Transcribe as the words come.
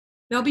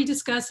They'll be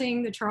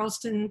discussing the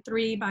Charleston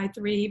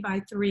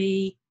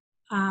 3x3x3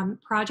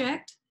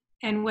 project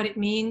and what it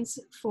means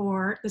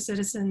for the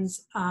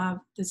citizens of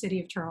the city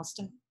of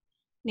Charleston.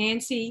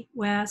 Nancy,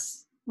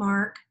 Wes,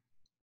 Mark,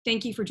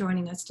 thank you for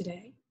joining us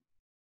today.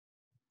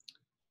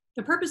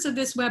 The purpose of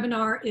this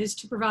webinar is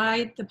to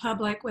provide the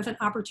public with an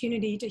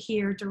opportunity to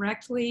hear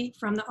directly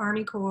from the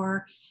Army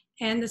Corps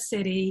and the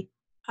city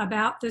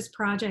about this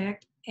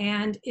project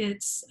and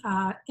its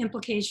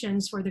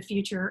implications for the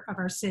future of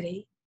our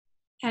city,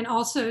 and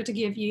also to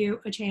give you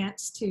a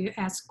chance to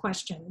ask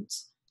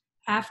questions.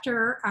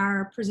 After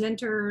our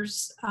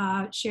presenters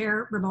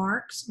share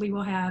remarks, we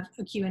will have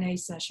a Q&A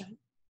session.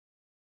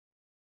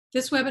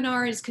 This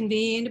webinar is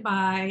convened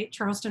by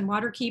Charleston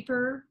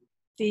WaterKeeper,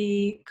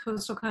 the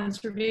Coastal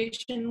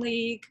Conservation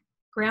League,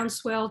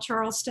 Groundswell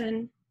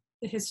Charleston,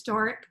 the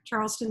Historic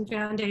Charleston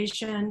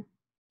Foundation,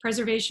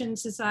 Preservation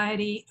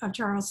Society of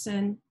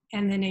Charleston,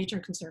 and the Nature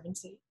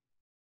Conservancy.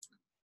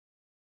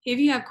 If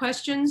you have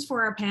questions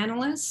for our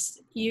panelists,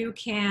 you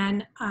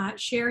can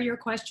share your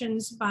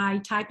questions by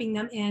typing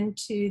them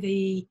into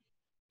the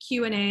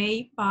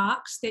Q&A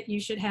box that you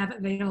should have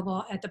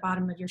available at the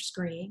bottom of your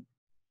screen.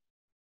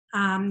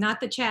 Not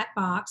the chat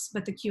box,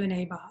 but the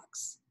Q&A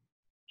box.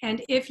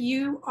 And if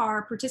you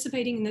are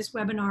participating in this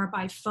webinar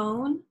by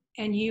phone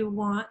and you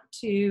want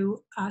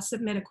to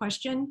submit a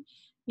question,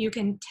 you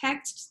can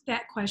text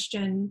that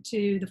question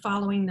to the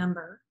following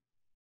number,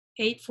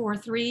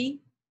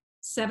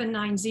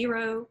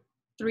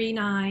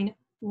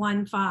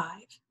 843-790-3915.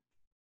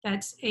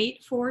 That's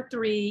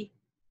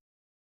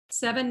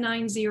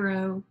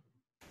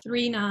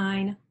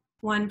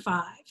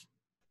 843-790-3915.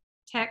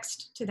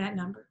 Text to that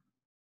number.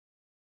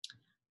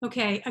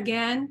 Okay,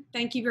 again,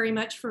 thank you very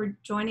much for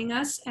joining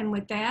us. And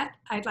with that,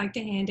 I'd like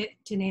to hand it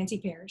to Nancy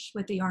Parrish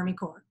with the Army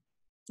Corps.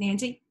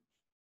 Nancy?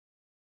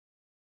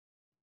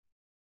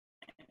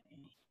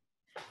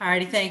 All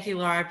righty, thank you,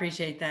 Laura, I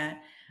appreciate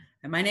that.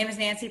 My name is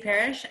Nancy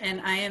Parrish,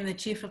 and I am the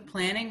Chief of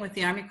Planning with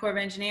the Army Corps of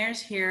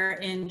Engineers here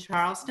in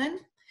Charleston.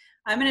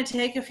 I'm going to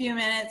take a few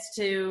minutes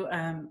to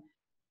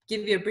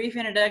give you a brief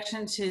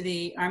introduction to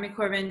the Army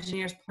Corps of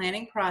Engineers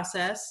planning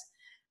process,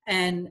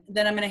 and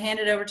then I'm going to hand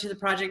it over to the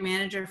project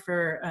manager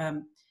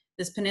for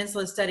this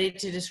peninsula study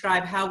to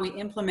describe how we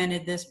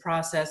implemented this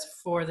process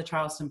for the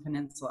Charleston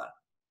Peninsula.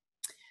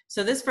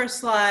 So this first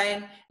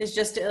slide is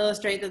just to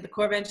illustrate that the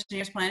Corps of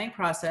Engineers planning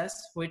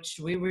process, which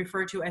we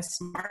refer to as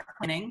SMART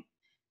planning,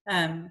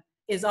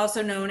 is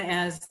also known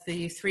as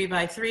the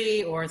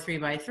 3x3 or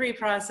 3x3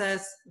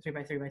 process,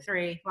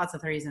 3x3x3, lots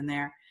of threes in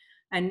there.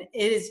 And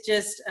it is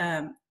just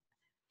a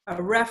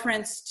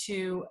reference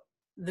to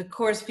the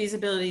Corps'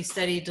 feasibility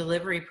study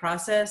delivery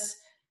process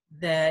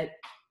that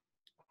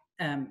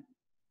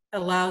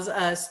allows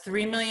us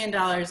 $3 million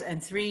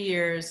and 3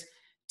 years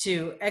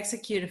to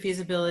execute a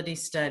feasibility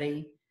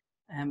study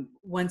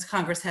once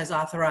Congress has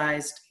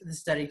authorized the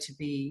study to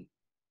be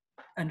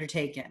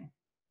undertaken.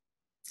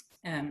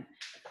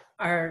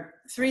 Our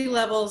 3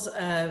 levels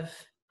of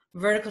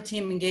vertical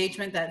team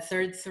engagement, that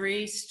third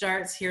 3,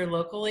 starts here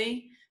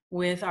locally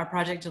with our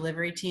project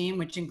delivery team,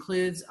 which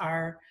includes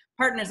our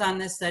partners on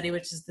this study,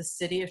 which is the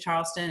City of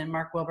Charleston, and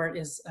Mark Wilbert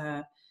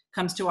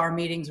comes to our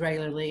meetings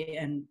regularly,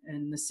 and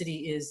the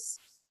city is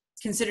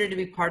considered to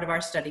be part of our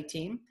study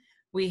team.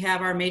 We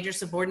have our Major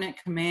Subordinate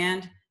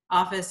Command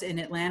office in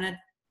Atlanta,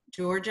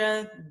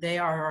 Georgia. They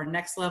are our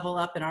next level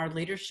up in our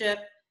leadership.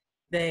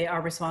 They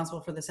are responsible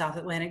for the South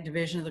Atlantic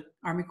Division of the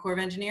Army Corps of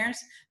Engineers.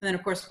 And then,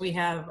 of course, we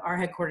have our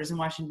headquarters in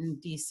Washington,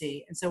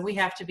 D.C. And so we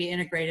have to be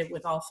integrated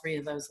with all 3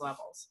 of those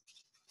levels.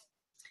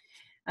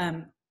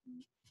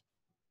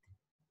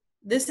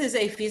 This is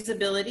a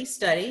feasibility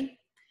study,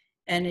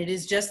 and it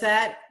is just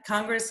that.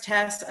 Congress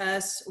tasked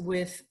us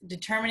with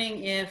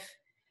determining if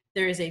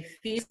there is a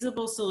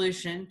feasible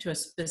solution to a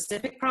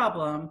specific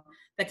problem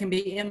that can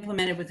be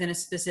implemented within a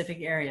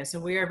specific area. So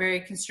we are very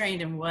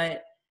constrained in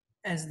what,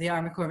 as the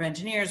Army Corps of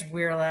Engineers,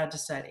 we're allowed to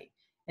study.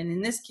 And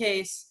in this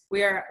case,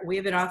 we have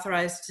been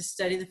authorized to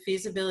study the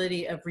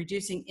feasibility of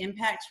reducing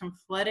impacts from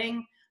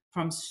flooding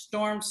from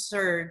storm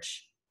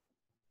surge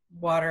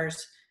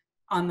waters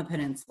on the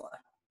peninsula.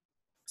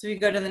 So you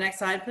go to the next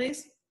slide,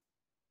 please.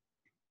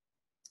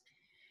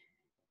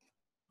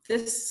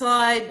 This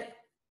slide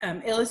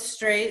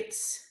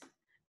illustrates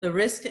the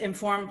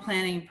risk-informed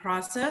planning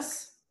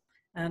process.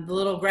 The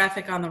little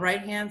graphic on the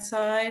right-hand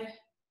side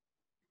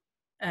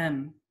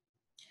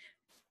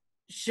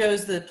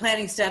shows the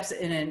planning steps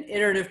in an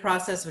iterative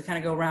process. We kind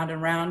of go round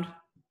and round.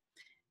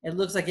 It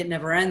looks like it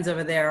never ends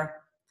over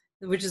there,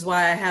 which is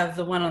why I have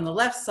the one on the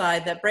left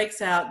side that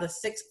breaks out the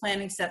 6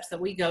 planning steps that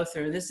we go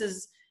through. This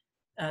is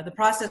the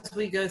process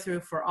we go through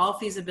for all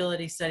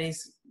feasibility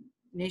studies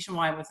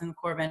nationwide within the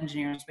Corps of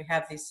Engineers. We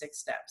have these 6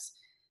 steps.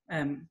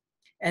 And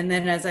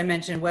then, as I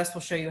mentioned, Wes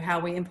will show you how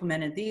we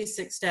implemented these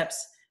 6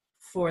 steps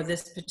for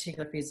this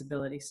particular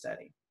feasibility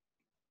study.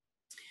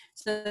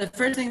 So the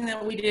first thing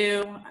that we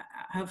do,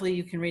 hopefully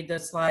you can read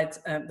those slides,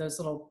 those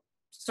little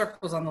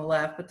circles on the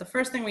left, but the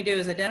first thing we do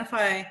is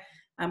identify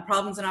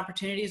problems and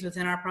opportunities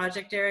within our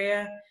project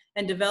area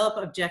and develop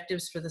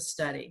objectives for the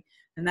study.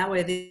 And that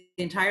way the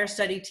entire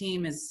study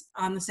team is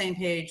on the same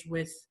page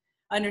with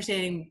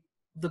understanding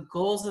the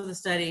goals of the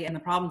study and the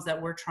problems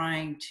that we're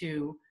trying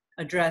to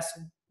address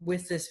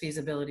with this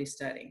feasibility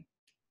study.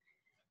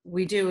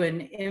 We do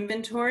an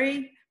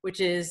inventory,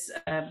 which is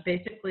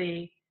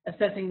basically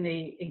assessing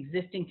the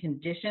existing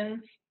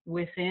conditions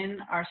within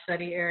our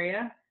study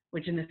area,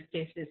 which in this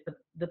case is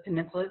the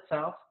peninsula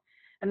itself.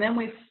 And then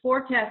we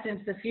forecast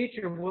into the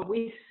future what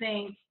we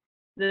think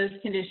those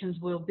conditions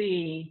will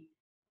be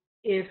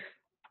if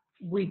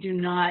we do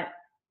not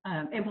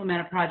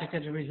implement a project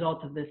as a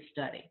result of this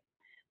study.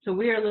 So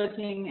we are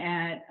looking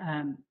at,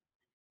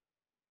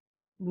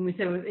 when we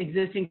say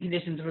existing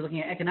conditions, we're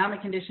looking at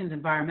economic conditions,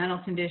 environmental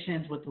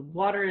conditions, what the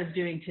water is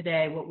doing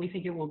today, what we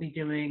think it will be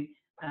doing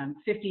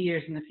 50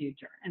 years in the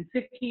future. And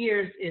 50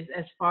 years is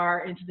as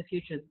far into the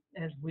future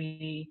as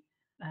we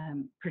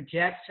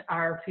project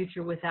our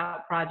future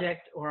without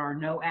project or our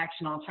no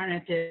action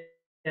alternative.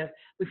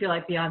 We feel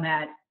like beyond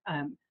that,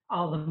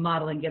 all the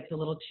modeling gets a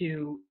little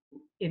too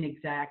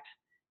inexact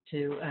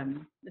to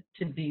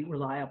be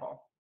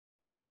reliable.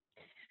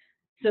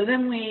 So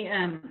then we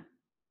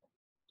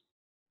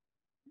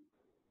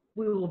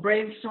will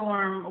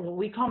brainstorm what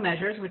we call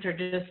measures, which are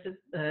just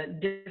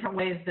different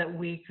ways that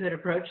we could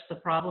approach the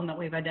problem that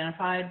we've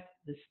identified,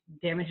 this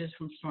damages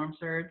from storm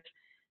surge,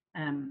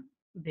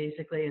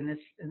 basically in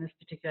this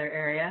particular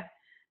area.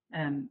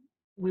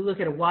 We look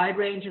at a wide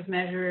range of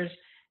measures,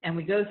 and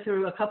we go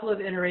through a couple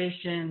of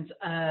iterations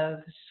of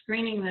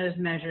screening those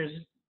measures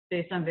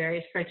based on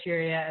various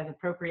criteria as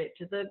appropriate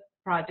to the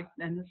project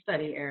and the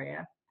study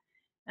area.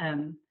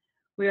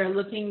 We are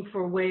looking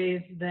for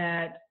ways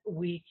that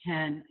we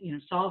can,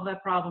 solve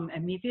that problem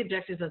and meet the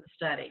objectives of the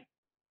study.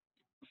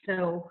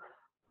 So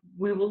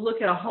we will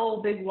look at a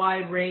whole big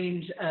wide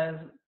range of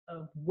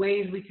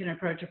ways we can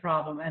approach a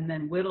problem and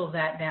then whittle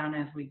that down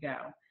as we go.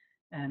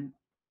 And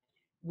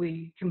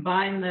we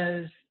combine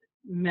those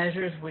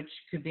measures, which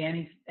could be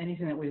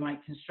anything that we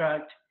might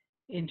construct,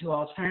 into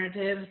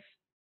alternatives.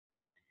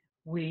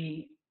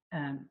 We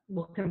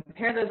will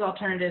compare those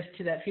alternatives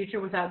to that future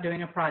without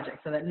doing a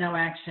project, so that no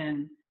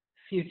action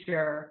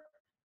future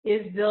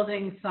is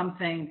building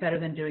something better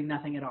than doing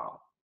nothing at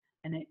all.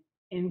 And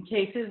in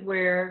cases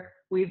where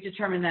we've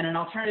determined that an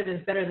alternative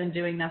is better than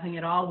doing nothing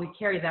at all, we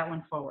carry that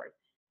one forward.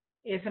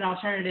 If an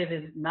alternative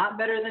is not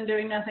better than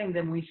doing nothing,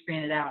 then we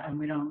screen it out and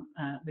we don't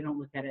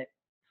look at it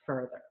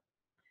further.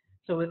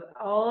 So with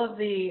all of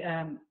the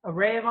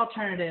array of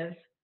alternatives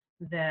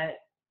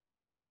that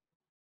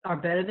are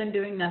better than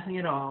doing nothing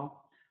at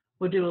all,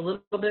 we'll do a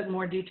little bit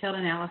more detailed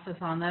analysis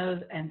on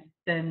those and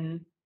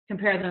then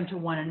compare them to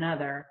one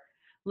another,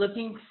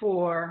 looking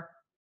for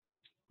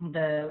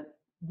the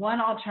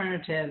one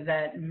alternative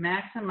that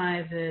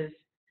maximizes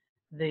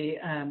the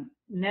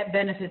net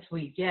benefits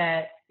we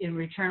get in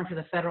return for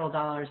the federal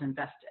dollars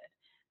invested.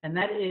 And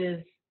that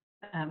is,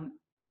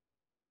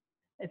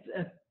 it's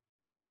a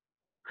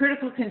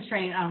critical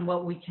constraint on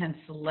what we can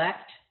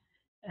select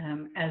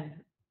as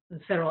the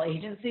federal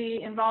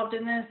agency involved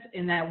in this,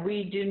 in that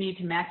we do need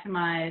to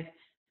maximize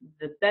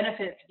the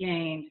benefits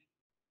gained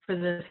for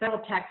the federal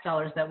tax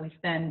dollars that we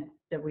spend,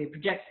 that we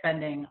project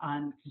spending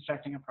on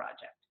constructing a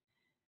project.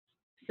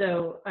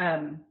 So,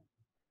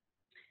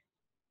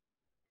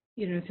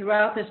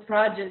 throughout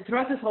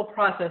this whole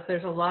process,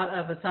 there's a lot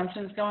of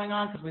assumptions going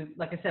on because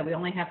like I said, we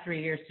only have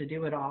 3 years to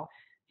do it all.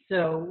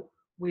 So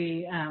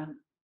we have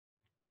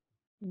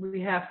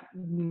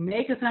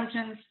make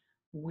assumptions,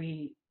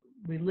 we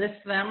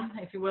list them,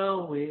 if you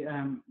will, we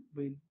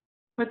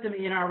put them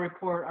in our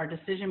report. Our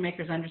decision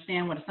makers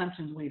understand what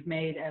assumptions we've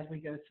made as we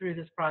go through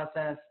this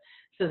process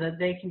so that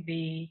they can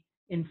be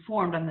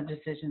informed on the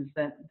decisions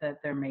that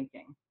they're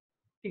making.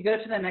 If you go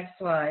to the next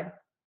slide,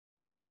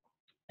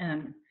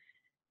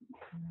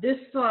 this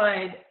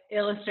slide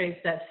illustrates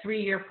that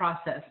 3-year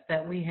process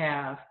that we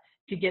have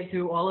to get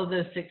through all of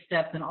those 6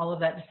 steps and all of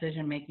that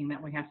decision making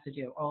that we have to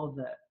do, all of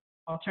the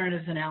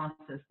alternatives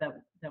analysis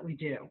that we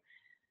do.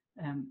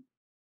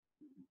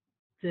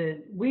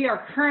 We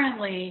are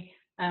currently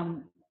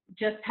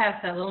just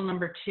past that little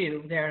number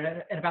 2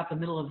 there at about the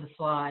middle of the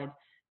slide.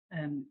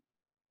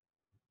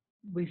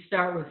 We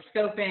start with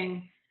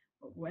scoping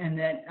and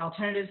then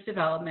alternatives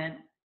development.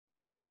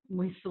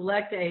 We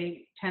select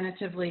a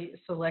tentatively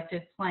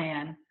selected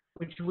plan,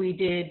 which we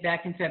did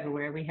back in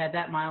February. We had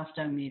that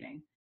milestone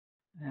meeting.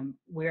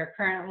 We are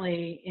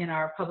currently in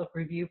our public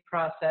review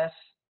process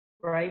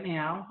right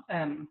now.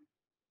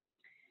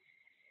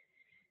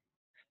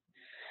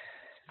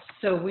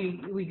 So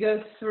we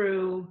go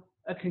through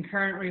a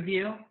concurrent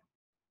review.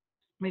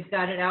 We've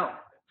got it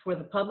out for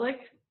the public,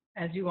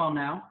 as you all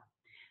know.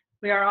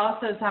 We are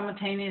also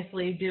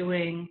simultaneously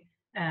doing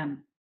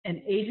an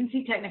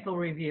agency technical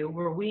review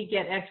where we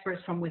get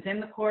experts from within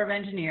the Corps of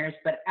Engineers,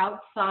 but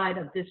outside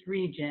of this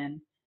region,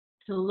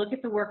 to look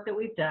at the work that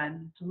we've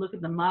done, to look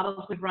at the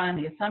models we've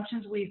run, the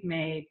assumptions we've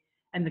made,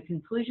 and the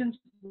conclusions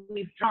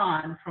we've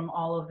drawn from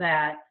all of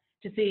that,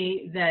 to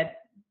see that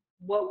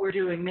what we're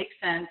doing makes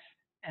sense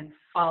and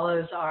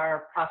follows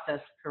our process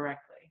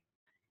correctly.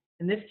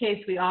 In this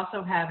case, we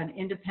also have an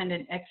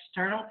independent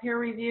external peer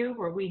review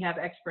where we have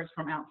experts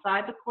from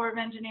outside the Corps of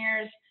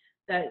Engineers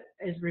that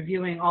is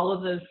reviewing all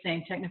of those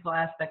same technical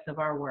aspects of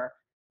our work.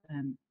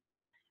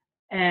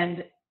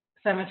 And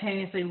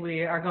simultaneously,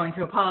 we are going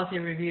through a policy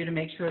review to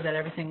make sure that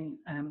everything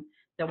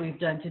that we've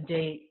done to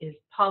date is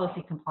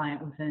policy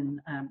compliant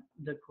within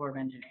the Corps of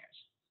Engineers.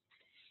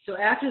 So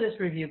after this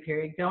review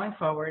period, going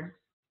forward,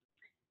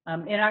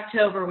 in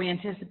October, we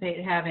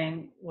anticipate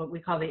having what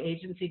we call the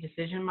agency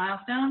decision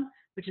milestone,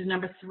 which is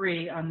number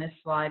 3 on this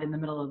slide in the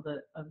middle of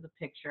the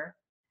picture.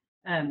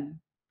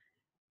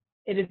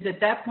 It is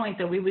at that point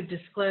that we would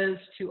disclose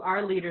to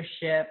our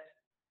leadership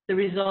the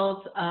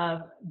results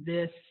of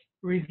this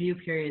review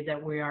period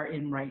that we are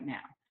in right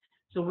now.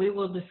 So we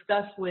will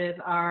discuss with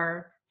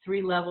our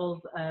 3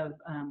 levels of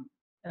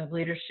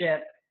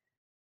leadership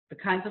the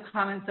kinds of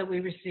comments that we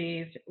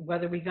received,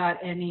 whether we got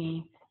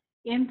any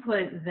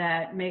input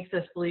that makes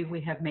us believe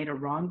we have made a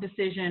wrong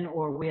decision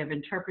or we have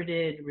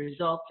interpreted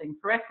results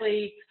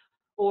incorrectly,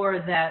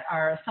 or that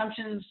our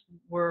assumptions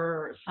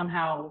were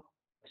somehow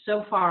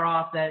so far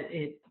off that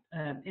it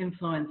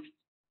influenced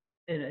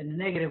in a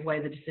negative way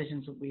the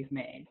decisions that we've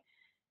made.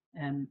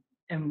 And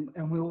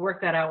we will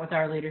work that out with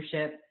our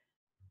leadership.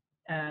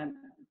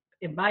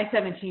 In my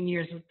 17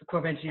 years with the Corps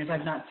of Engineers,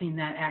 I've not seen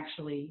that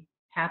actually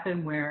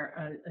happen,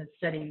 where a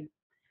study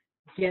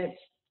gets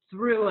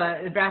through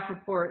a draft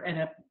report and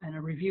a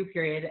review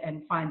period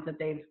and finds that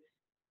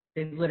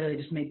they've literally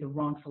just made the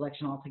wrong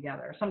selection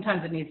altogether.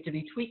 Sometimes it needs to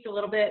be tweaked a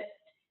little bit.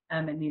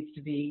 It needs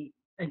to be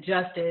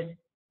adjusted.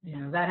 You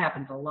know, that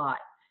happens a lot.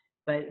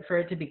 But for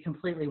it to be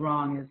completely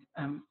wrong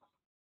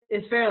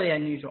is fairly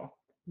unusual.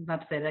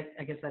 Not to say that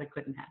I guess that it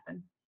couldn't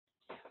happen.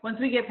 Once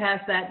we get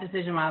past that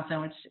decision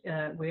milestone,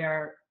 which we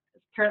are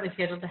currently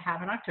scheduled to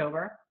have in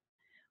October,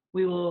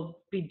 we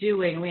will be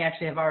doing, we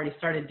actually have already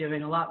started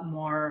doing a lot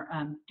more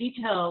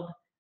detailed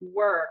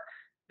work,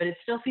 but it's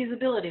still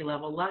feasibility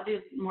level, a lot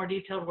more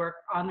detailed work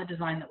on the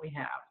design that we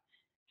have.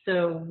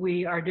 So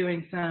we are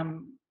doing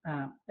some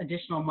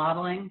additional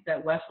modeling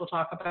that Wes will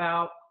talk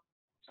about,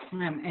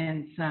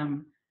 and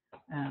some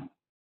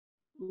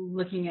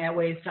looking at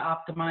ways to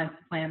optimize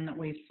the plan that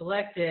we've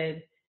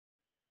selected,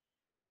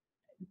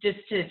 just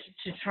to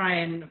try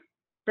and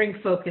bring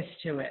focus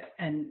to it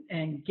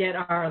and get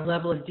our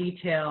level of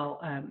detail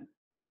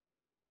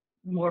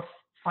more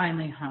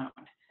finely honed.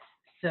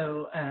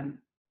 So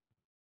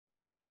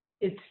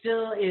it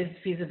still is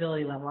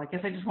feasibility level. I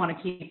guess I just want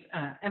to keep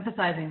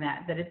emphasizing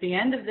that at the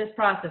end of this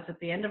process, at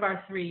the end of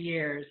our 3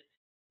 years,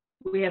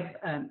 we have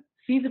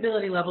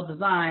feasibility level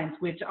designs,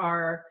 which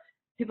are,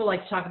 people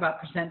like to talk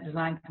about percent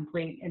design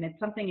complete, and it's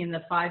something in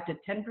the 5 to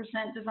 10%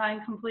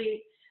 design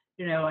complete,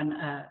 you know, and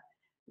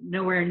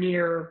nowhere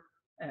near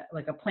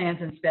like a plans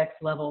and specs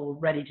level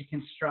ready to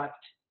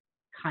construct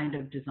kind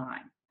of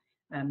design.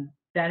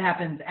 That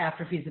happens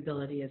after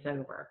feasibility is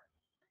over.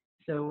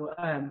 So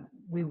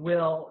we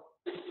will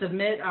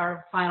submit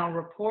our final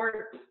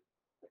report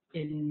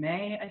in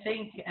May, I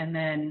think, and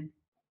then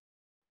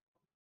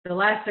the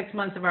last 6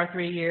 months of our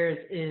 3 years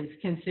is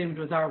consumed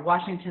with our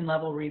Washington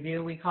level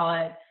review, we call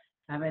it,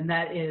 and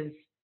that is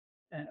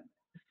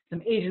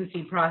some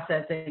agency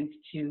processing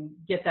to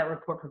get that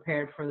report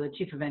prepared for the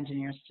Chief of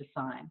Engineers to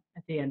sign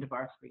at the end of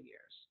our 3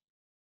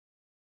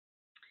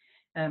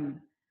 years.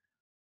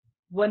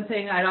 One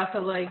thing I'd also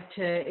like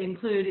to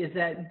include is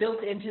that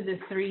built into this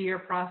 3-year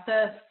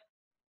process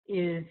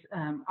is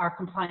our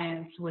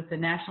compliance with the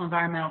National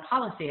Environmental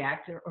Policy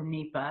Act, or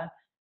NEPA.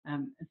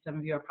 And some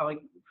of you are probably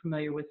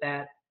familiar with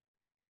that,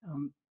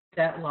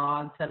 that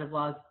law and set of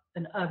laws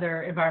and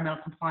other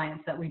environmental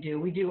compliance that we do.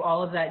 We do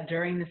all of that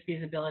during this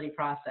feasibility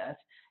process.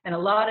 And a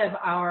lot of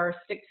our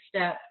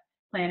 6-step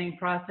planning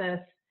process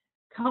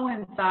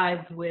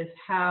coincides with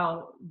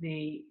how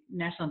the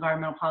National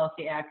Environmental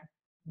Policy Act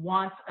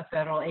wants a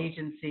federal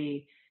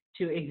agency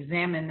to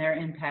examine their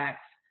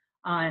impacts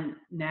on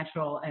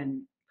natural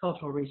and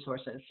cultural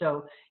resources.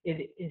 So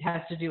it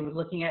has to do with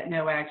looking at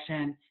no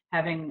action,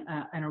 having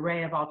an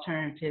array of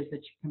alternatives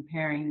that you're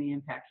comparing the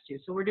impacts to.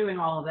 So we're doing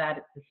all of that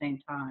at the same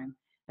time.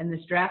 And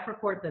this draft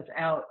report that's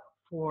out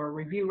for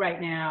review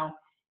right now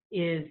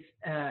is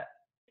an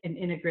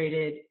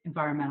integrated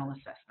environmental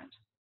assessment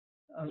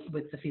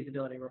with the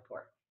feasibility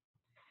report.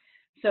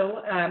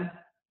 So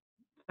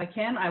if I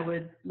can, I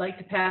would like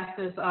to pass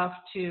this off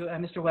to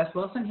Mr. Wes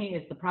Wilson. He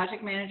is the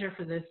project manager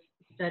for this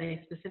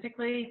study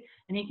specifically,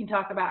 and he can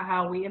talk about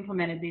how we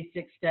implemented these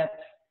 6 steps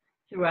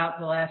throughout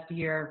the last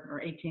year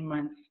or 18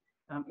 months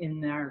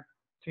in our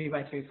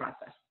 3x3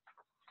 process.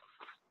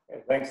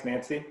 Okay, thanks,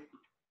 Nancy.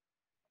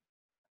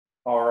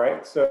 All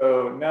right,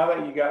 so now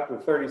that you got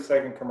the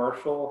 30-second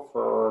commercial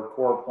for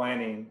core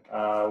planning,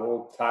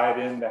 we'll tie it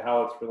into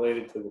how it's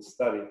related to the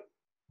study.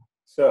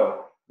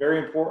 So,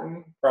 very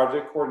important,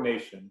 project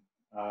coordination.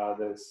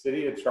 The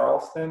city of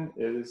Charleston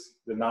is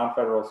the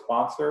non-federal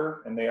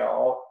sponsor, and they are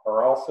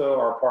also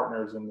our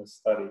partners in this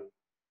study.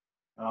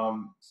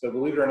 So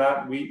believe it or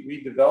not,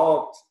 we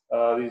developed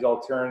these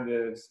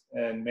alternatives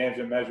and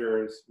management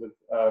measures with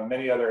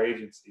many other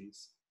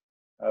agencies.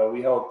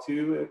 we held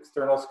 2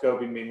 external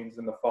scoping meetings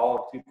in the fall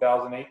of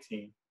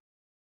 2018,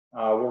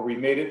 where we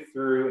made it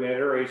through an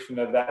iteration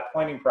of that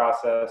planning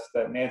process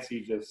that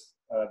Nancy just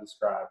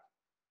described.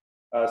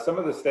 Some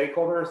of the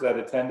stakeholders that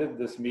attended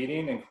this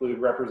meeting include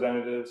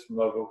representatives from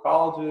local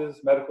colleges,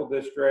 medical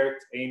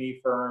districts, A&E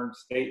firms,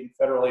 state and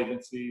federal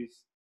agencies,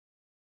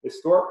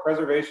 historic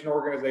preservation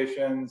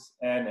organizations,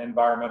 and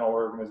environmental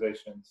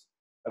organizations.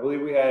 I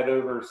believe we had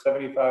over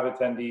 75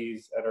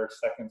 attendees at our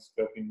second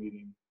scoping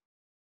meeting.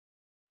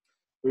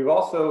 We've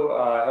also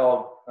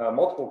held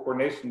multiple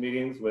coordination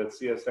meetings with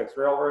CSX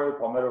Railroad,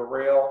 Palmetto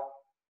Rail.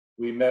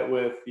 We met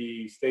with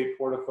the State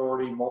Port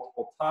Authority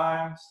multiple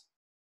times,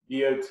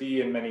 DOT,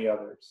 and many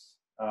others.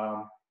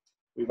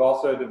 We've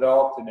also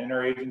developed an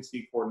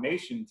interagency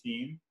coordination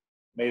team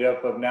made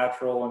up of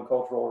natural and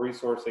cultural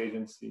resource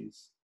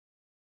agencies.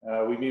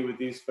 We meet with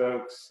these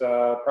folks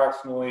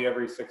approximately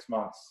every 6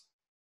 months.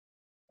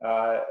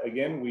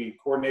 Again, we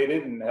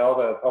coordinated and held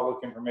a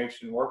public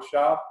information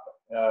workshop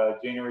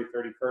January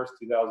 31st,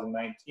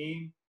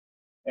 2019.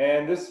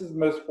 And this is the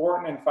most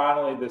important. And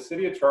finally, the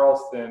City of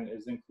Charleston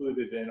is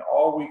included in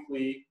all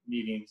weekly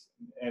meetings,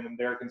 and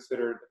they're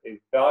considered a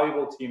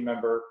valuable team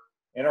member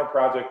in our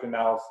project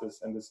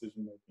analysis and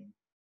decision making.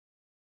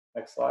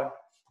 Next slide.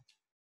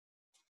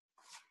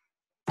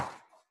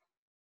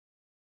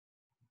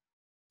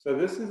 So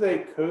this is a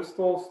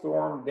coastal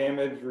storm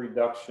damage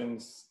reduction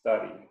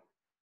study.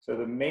 So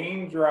the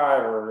main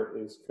driver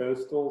is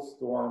coastal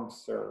storm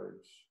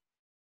surge.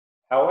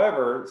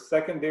 However,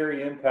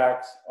 secondary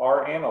impacts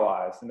are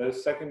analyzed, and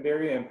those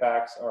secondary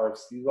impacts are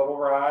sea level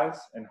rise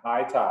and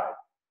high tide.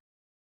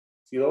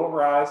 Sea level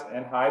rise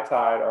and high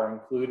tide are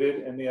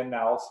included in the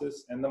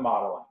analysis and the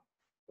modeling,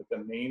 but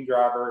the main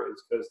driver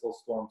is coastal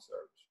storm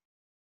surge.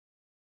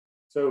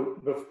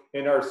 So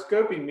in our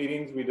scoping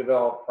meetings, we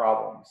develop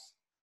problems.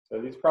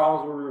 So these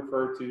problems we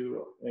refer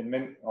to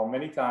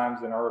many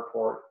times in our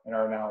report and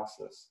our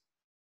analysis.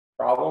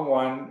 Problem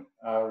 1,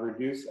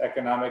 reduce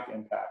economic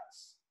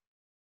impacts.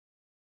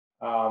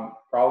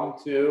 Problem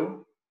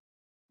 2,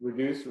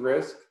 reduce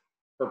risk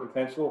for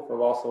potential for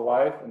loss of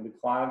life and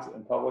declines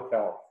in public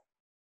health.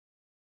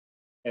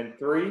 And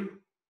 3,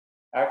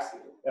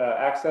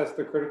 access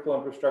to critical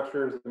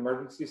infrastructures,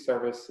 emergency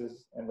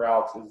services, and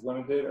routes is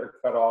limited or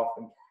cut off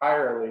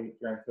entirely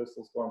during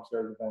coastal storm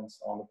surge events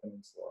on the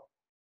peninsula.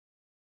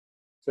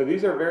 So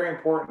these are very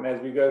important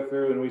as we go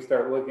through and we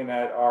start looking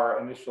at our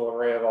initial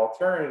array of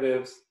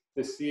alternatives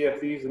to see if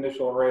these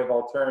initial array of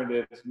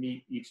alternatives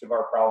meet each of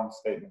our problem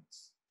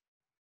statements.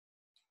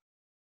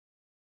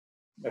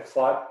 Next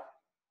slide.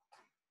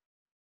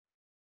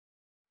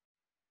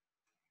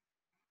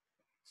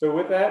 So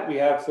with that, we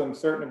have some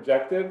certain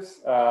objectives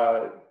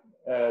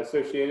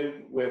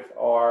associated with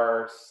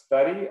our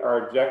study.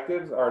 Our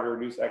objectives are to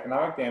reduce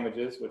economic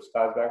damages, which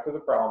ties back to the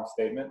problem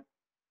statement,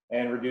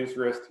 and reduce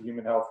risk to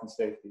human health and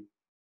safety.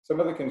 Some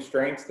of the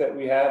constraints that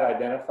we had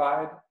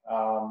identified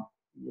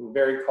were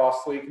very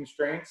costly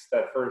constraints.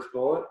 That first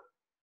bullet,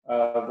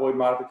 avoid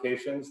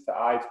modifications to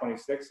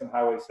I-26 and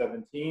Highway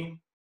 17.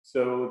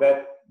 So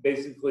that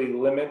basically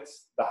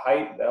limits the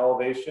height, the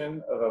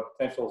elevation of a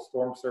potential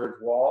storm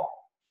surge wall.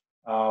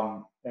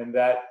 And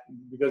that,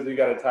 because you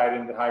got to tie it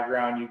into high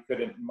ground,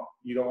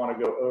 you don't want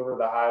to go over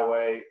the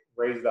highway,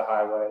 raise the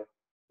highway,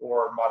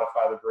 or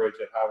modify the bridge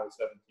at Highway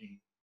 17.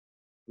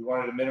 We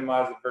wanted to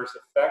minimize adverse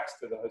effects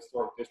to the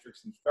historic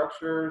districts and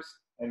structures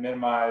and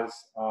minimize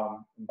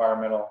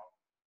environmental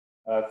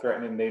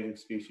threatened endangered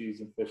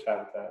species and fish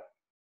habitat.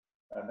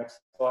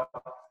 Next slide.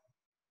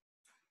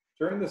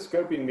 During the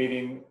scoping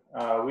meeting,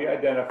 we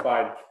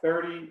identified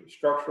 30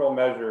 structural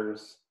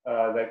measures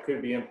that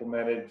could be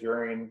implemented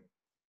during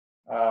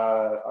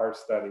our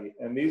study.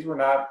 And these were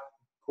not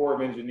Corps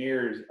of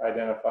Engineers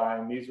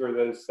identifying, these were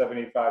those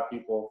 75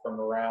 people from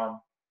around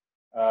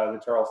the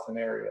Charleston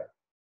area.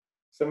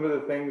 Some of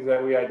the things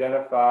that we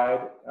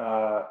identified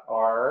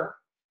are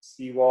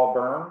seawall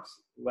berms,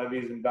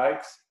 levees and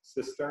dikes,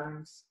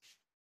 cisterns,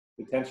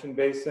 detention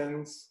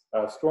basins,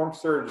 storm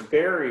surge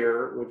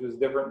barrier, which is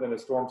different than a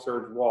storm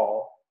surge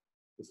wall.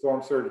 The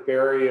storm surge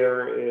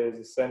barrier is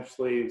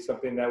essentially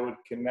something that would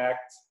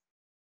connect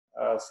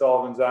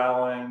Sullivan's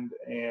Island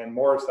and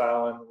Morris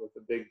Island with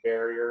a big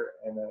barrier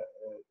and a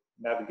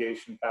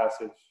navigation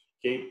passage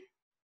gate,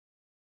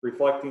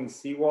 reflecting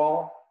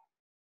seawall,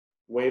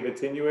 wave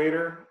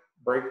attenuator,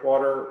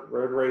 breakwater,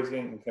 road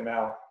raising, and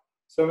canal.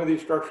 Some of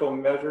these structural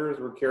measures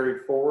were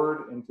carried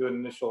forward into an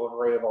initial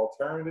array of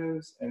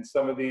alternatives, and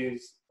some of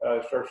these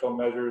structural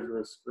measures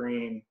were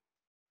screened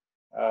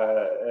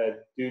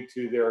due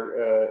to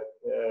their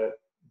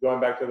going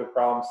back to the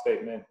problem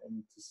statement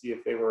and to see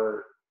if they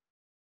were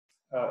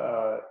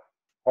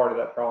part of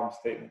that problem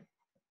statement.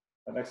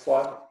 Next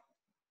slide.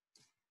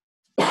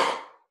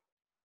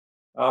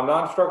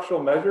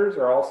 Non-structural measures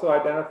are also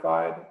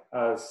identified.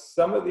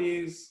 Some of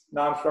these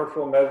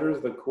non-structural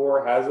measures the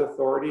Corps has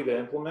authority to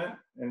implement,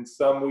 and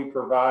some we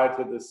provide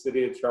to the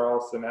City of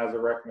Charleston as a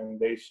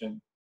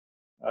recommendation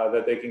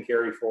that they can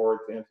carry forward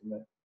to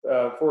implement.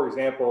 For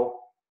example,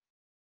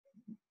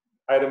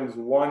 items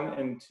 1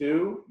 and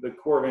 2, the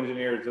Corps of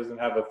Engineers doesn't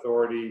have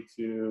authority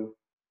to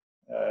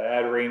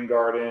add rain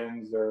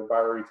gardens or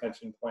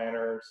bioretention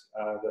planters.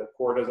 The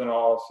Corps doesn't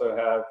also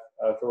have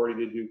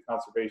authority to do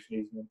conservation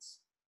easements.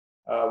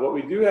 What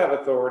we do have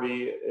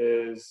authority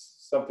is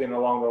something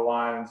along the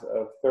lines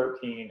of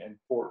 13 and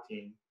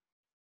 14,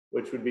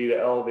 which would be to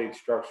elevate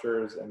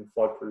structures and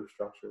flood-proof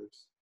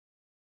structures.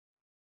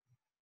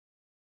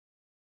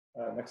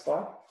 Next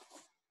slide.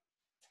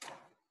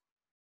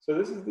 So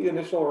this is the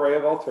initial array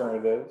of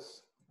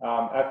alternatives.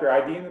 After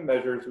IDing the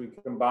measures, we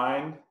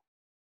combined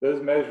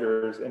those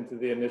measures into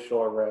the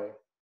initial array.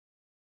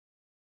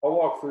 I'll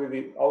walk through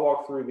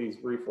these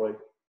briefly.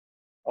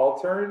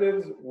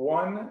 Alternatives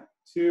 1,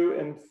 2,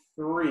 and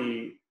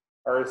 3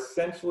 are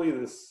essentially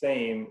the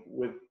same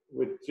with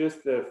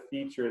just a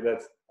feature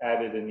that's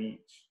added in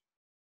each.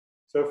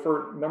 So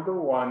for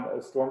number 1,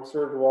 a storm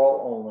surge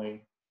wall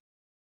only,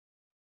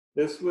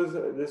 this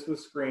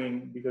was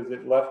screened because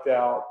it left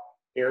out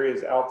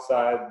areas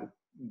outside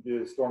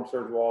the storm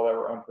surge wall that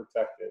were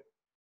unprotected.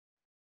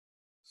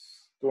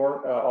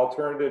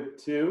 Alternative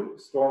 2,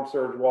 storm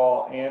surge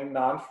wall and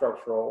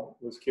non-structural,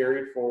 was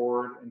carried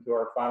forward into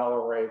our final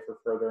array for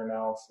further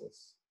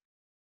analysis.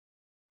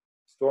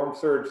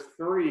 Alternative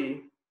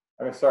 3,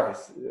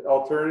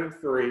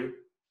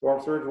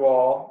 storm surge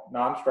wall,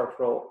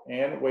 non-structural,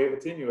 and wave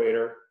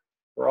attenuator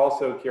were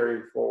also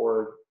carried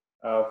forward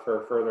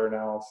for further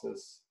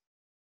analysis.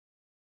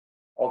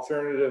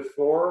 Alternative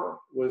 4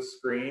 was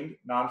screened,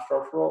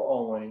 non-structural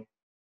only.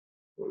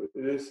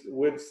 This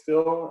would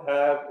still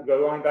have,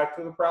 going back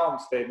to the problem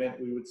statement,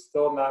 we would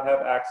still not have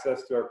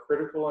access to our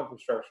critical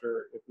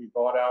infrastructure if we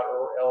bought out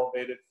or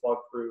elevated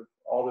flood-proof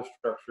all the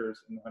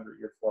structures in the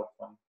 100-year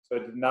floodplain. So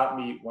it did not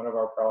meet one of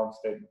our problem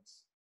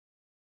statements.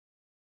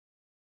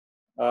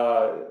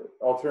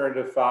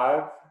 Alternative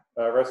 5,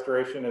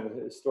 restoration of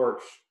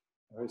historic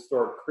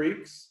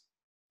creeks.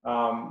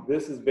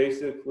 This is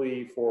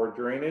basically for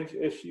drainage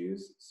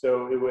issues,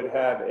 so it would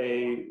have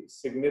a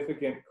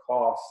significant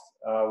cost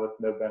with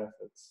no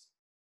benefits.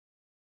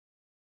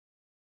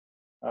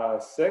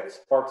 6,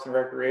 parks and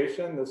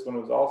recreation. This one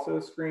was also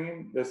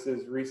screened. This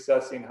is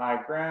recessing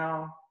high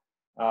ground,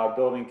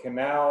 building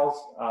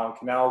canals.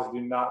 Canals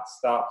do not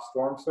stop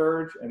storm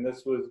surge, and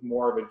this was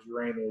more of a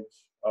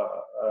drainage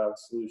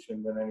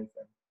solution than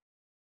anything.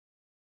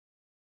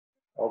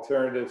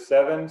 Alternative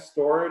 7,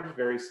 storage,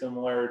 very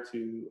similar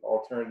to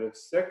alternative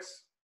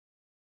 6.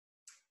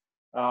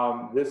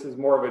 This is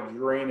more of a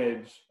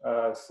drainage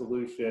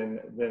solution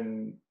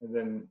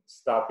than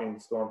stopping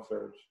storm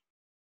surge.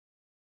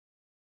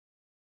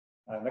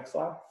 Next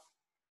slide.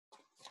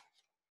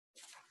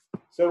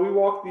 So we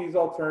walked these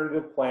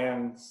alternative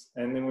plans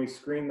and then we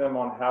screened them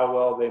on how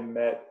well they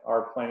met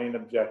our planning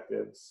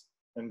objectives.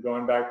 And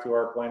going back to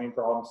our planning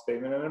problem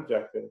statement and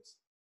objectives.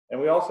 And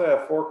we also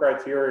have 4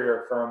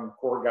 criteria from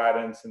core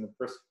guidance and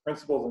the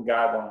principles and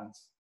guidelines.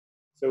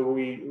 So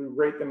we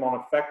rate them on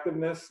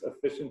effectiveness,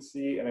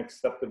 efficiency, and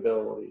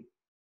acceptability.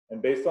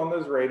 And based on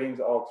those ratings,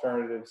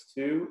 alternatives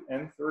 2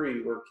 and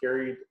 3 were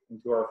carried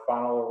into our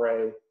final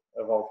array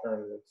of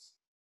alternatives.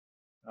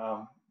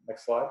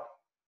 Next slide.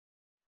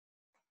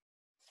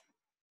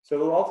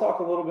 So I'll talk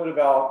a little bit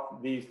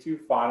about these 2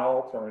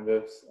 final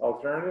alternatives.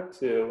 Alternative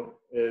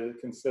 2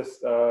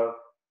 consists of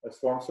a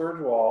storm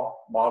surge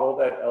wall modeled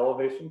at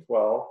elevation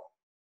 12,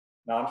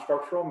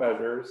 non-structural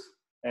measures,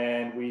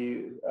 and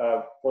we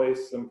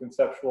placed some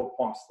conceptual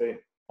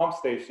pump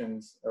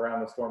stations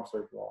around the storm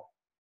surge wall.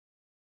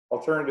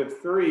 Alternative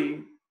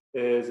 3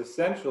 is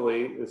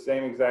essentially the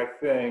same exact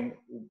thing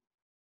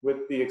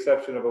with the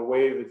exception of a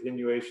wave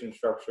attenuation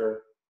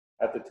structure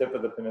at the tip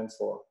of the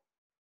peninsula.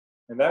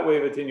 And that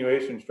wave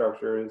attenuation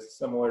structure is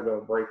similar to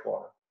a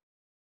breakwater.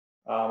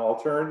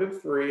 Alternative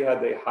 3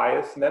 had the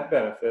highest net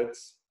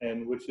benefits,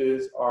 and which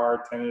is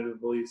our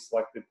tentatively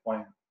selected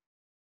plan.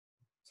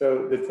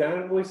 So the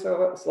tentatively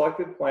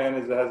selected plan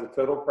has a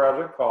total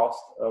project cost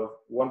of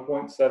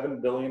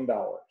 $1.7 billion.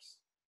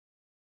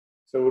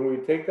 So when we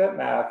take that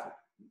math,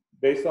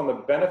 based on the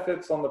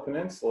benefits on the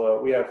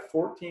peninsula, we have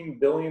 $14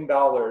 billion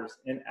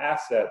in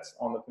assets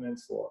on the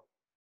peninsula.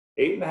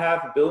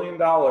 $8.5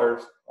 billion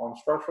on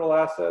structural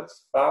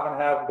assets,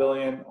 $5.5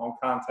 billion on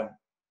content.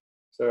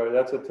 So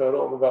that's a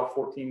total of about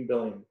 $14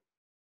 billion.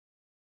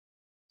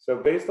 So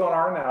based on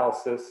our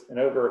analysis, in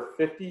over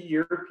a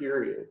 50-year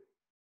period,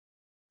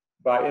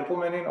 by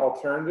implementing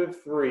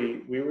alternative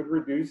 3, we would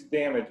reduce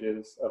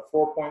damages of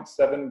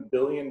 $4.7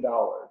 billion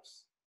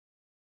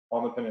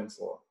on the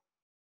peninsula.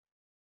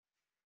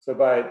 So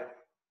by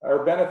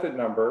our benefit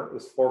number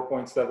is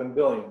 $4.7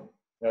 billion.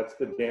 That's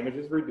the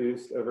damages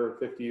reduced over a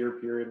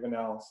 50-year period of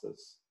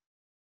analysis.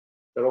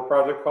 Total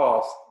project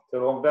cost,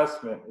 total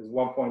investment is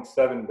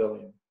 $1.7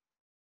 billion.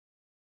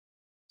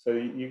 So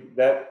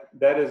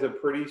that is a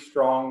pretty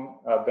strong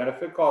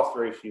benefit cost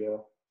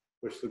ratio,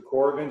 which the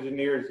Corps of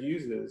Engineers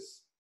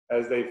uses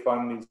as they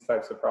fund these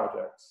types of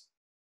projects.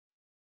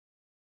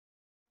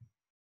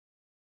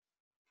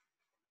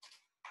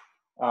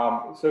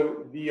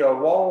 So the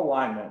wall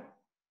alignment.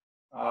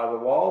 The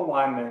wall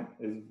alignment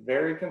is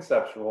very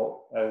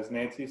conceptual. As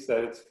Nancy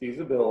said, it's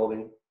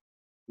feasibility.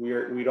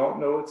 We don't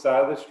know what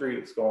side of the street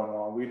it's going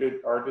on. We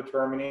are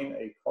determining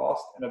a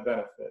cost and a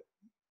benefit.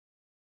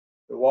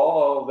 The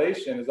wall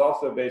elevation is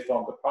also based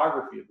on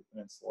topography of the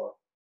peninsula.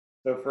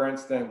 So for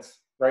instance,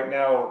 right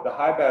now, the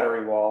high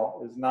battery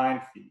wall is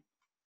 9 feet.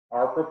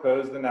 Our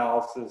proposed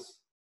analysis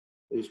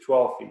is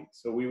 12 feet.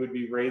 So we would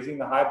be raising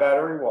the high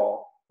battery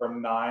wall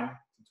from 9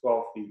 to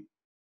 12 feet.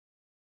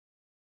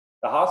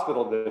 The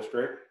hospital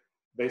district,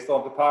 based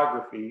on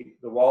topography,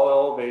 the wall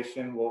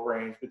elevation will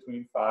range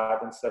between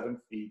 5 and 7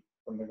 feet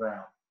from the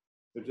ground.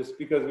 So just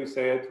because we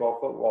say a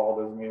 12-foot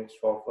wall doesn't mean it's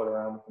 12 foot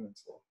around the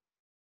peninsula.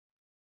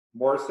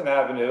 Morrison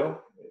Avenue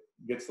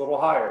gets a little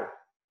higher.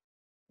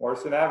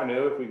 Morrison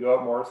Avenue, if we go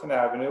up Morrison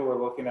Avenue,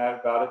 we're looking at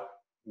about a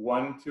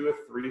 1 to a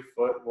 3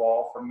 foot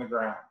wall from the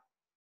ground.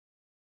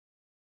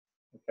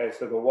 Okay,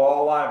 so the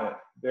wall alignment,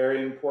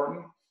 very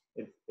important.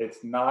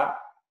 It's not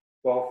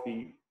 12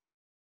 feet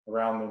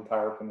around the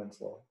entire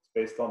peninsula. It's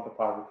based on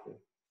topography.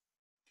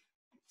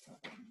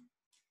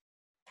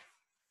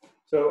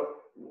 So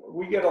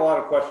we get a lot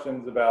of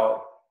questions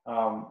about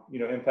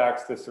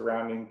impacts to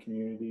surrounding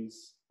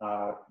communities.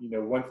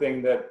 One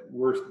thing that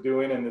we're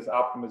doing in this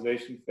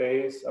optimization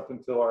phase up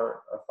until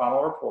our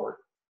final report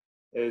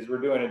is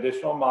we're doing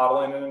additional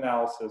modeling and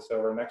analysis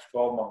over the next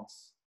 12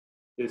 months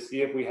to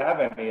see if we have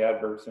any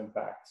adverse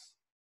impacts.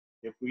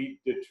 If we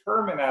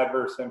determine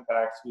adverse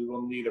impacts, we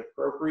will need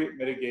appropriate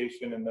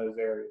mitigation in those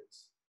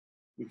areas.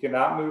 We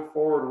cannot move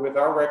forward with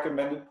our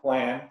recommended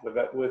plan with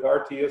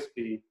our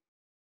TSP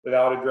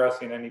without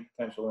addressing any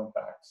potential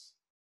impacts.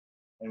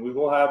 And we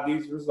will have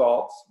these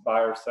results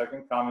by our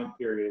second comment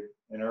period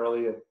in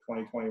early of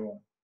 2021.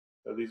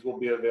 So these will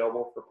be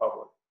available for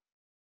public.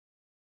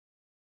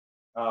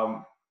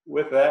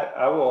 With that,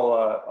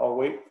 I'll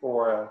wait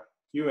for a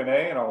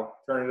Q&A and I'll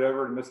turn it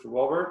over to Mr.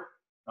 Wilbert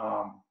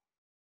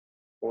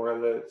for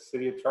the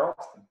City of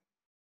Charleston.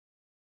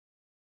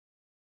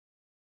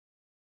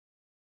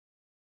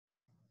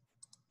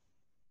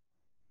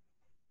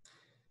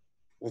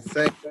 Well,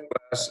 thank you,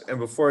 Wes. And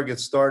before I get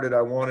started,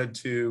 I wanted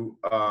to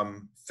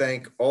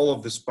thank all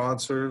of the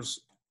sponsors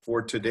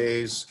for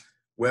today's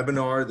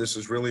webinar. This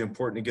is really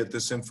important to get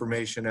this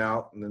information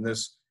out. And in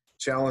this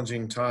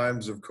challenging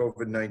times of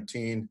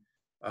COVID-19,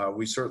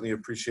 we certainly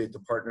appreciate the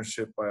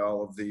partnership by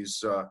all of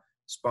these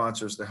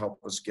sponsors to help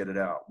us get it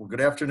out. Well,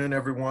 good afternoon,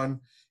 everyone.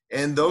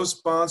 And those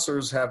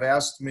sponsors have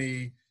asked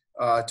me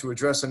to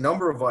address a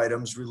number of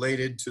items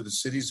related to the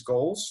city's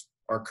goals,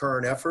 our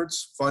current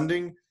efforts,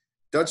 funding,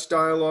 Dutch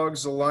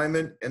dialogues,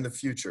 alignment, and the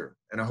future.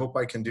 And I hope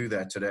I can do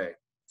that today.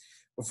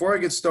 Before I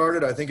get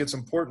started, I think it's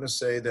important to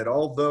say that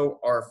although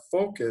our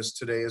focus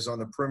today is on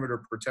the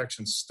perimeter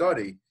protection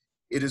study,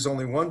 it is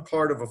only one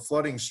part of a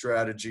flooding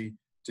strategy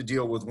to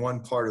deal with one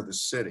part of the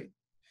city.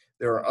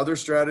 There are other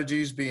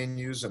strategies being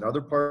used in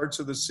other parts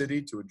of the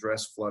city to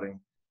address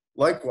flooding.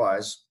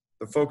 Likewise,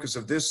 the focus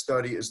of this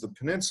study is the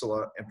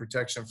peninsula and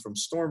protection from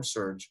storm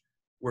surge,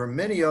 where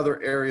many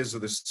other areas of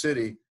the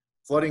city,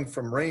 flooding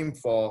from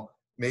rainfall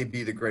may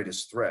be the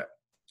greatest threat.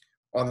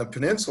 On the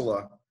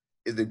peninsula,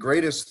 the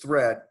greatest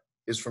threat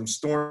is from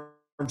storm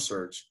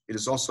surge. It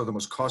is also the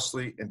most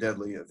costly and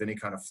deadly of any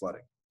kind of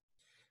flooding.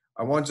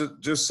 I want to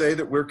just say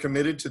that we're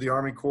committed to the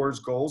Army Corps'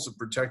 goals of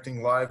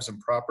protecting lives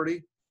and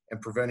property and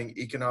preventing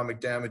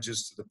economic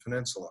damages to the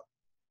peninsula.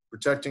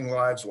 Protecting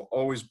lives will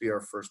always be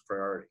our first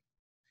priority.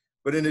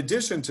 But in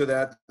addition to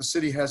that, the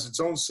city has its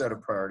own set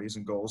of priorities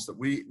and goals that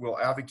we will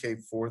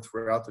advocate for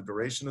throughout the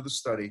duration of the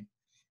study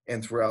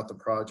and throughout the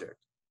project.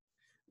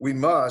 We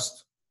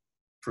must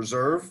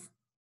preserve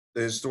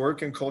the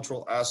historic and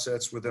cultural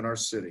assets within our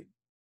city.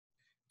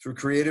 Through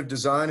creative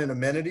design and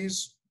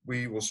amenities,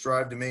 we will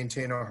strive to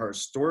maintain our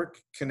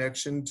historic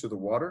connection to the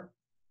water.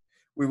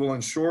 We will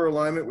ensure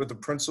alignment with the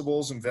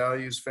principles and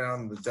values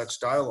found in the Dutch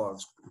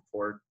Dialogues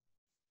report.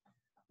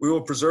 We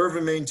will preserve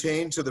and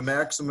maintain to the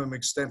maximum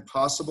extent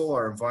possible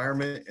our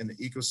environment and the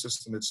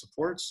ecosystem it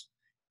supports,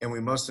 and we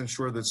must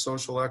ensure that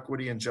social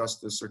equity and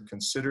justice are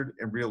considered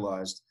and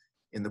realized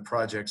in the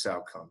project's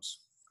outcomes.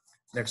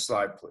 Next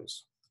slide,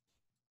 please.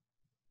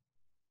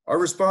 Our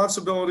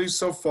responsibilities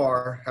so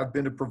far have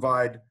been to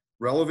provide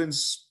relevant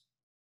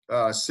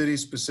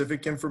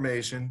city-specific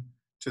information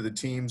to the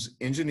team's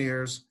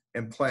engineers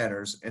and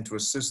planners and to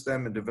assist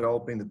them in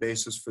developing the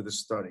basis for the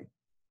study.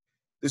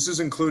 This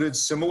has included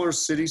similar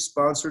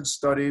city-sponsored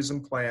studies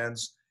and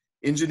plans,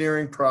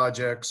 engineering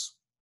projects,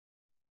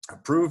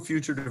 approved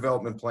future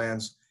development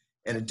plans,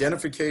 and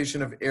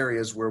identification of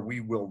areas where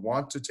we will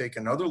want to take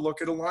another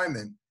look at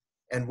alignment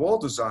and wall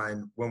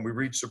design when we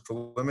reach the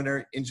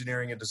preliminary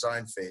engineering and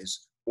design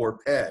phase, or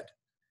PED,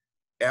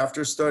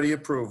 after study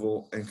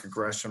approval and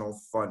congressional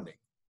funding.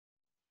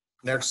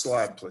 Next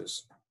slide,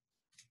 please.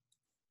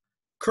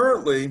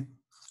 Currently,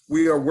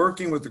 we are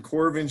working with the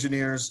Corps of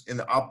Engineers in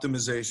the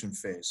optimization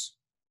phase.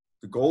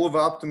 The goal of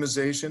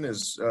optimization,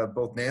 as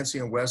both Nancy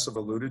and Wes have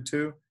alluded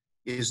to,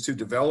 is to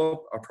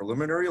develop a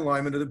preliminary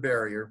alignment of the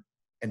barrier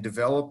and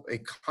develop a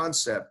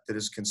concept that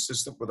is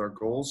consistent with our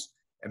goals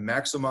and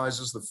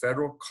maximizes the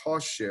federal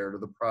cost share to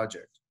the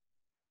project.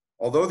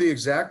 Although the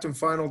exact and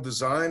final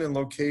design and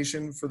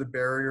location for the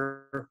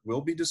barrier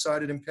will be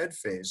decided in PED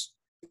phase,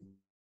 the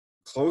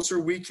closer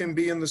we can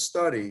be in the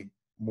study,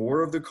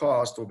 more of the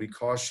cost will be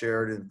cost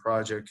shared in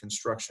project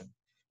construction.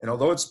 And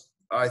although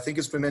I think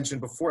it's been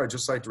mentioned before, I'd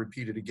just like to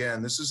repeat it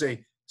again. This is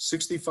a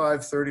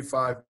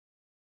 65-35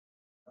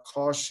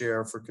 cost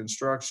share for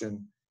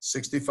construction,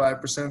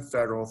 65%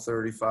 federal,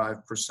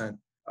 35%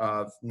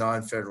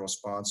 non-federal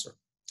sponsor.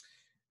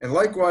 And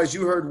likewise,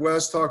 you heard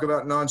Wes talk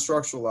about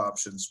non-structural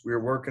options. We are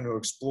working to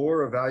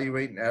explore,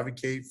 evaluate, and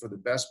advocate for the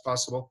best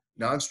possible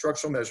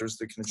non-structural measures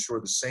that can ensure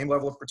the same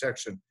level of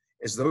protection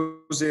as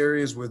those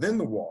areas within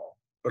the wall,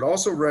 but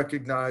also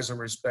recognize and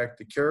respect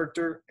the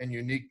character and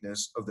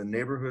uniqueness of the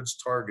neighborhoods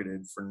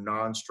targeted for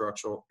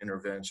non-structural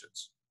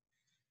interventions.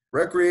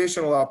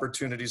 Recreational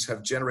opportunities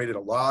have generated a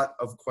lot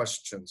of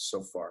questions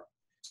so far.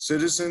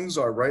 Citizens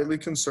are rightly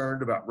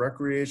concerned about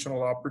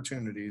recreational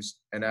opportunities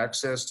and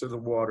access to the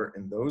water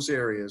in those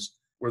areas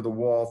where the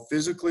wall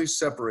physically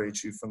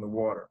separates you from the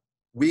water.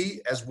 We,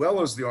 as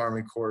well as the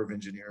Army Corps of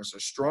Engineers, are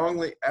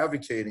strongly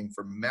advocating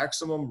for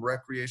maximum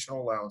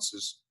recreational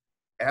allowances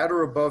at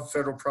or above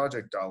federal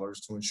project dollars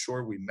to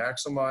ensure we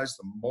maximize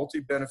the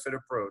multi-benefit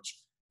approach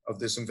of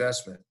this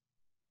investment.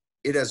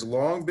 It has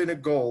long been a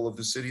goal of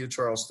the City of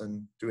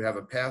Charleston to have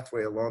a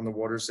pathway along the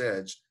water's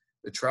edge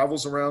that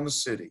travels around the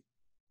city,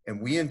 and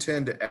we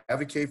intend to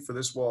advocate for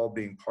this wall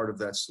being part of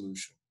that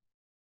solution.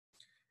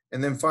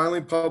 And then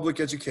finally, public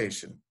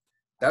education.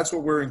 That's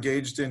what we're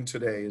engaged in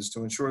today, is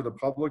to ensure the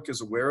public is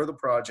aware of the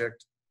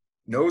project,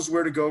 knows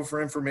where to go for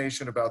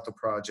information about the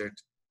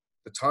project.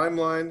 The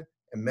timeline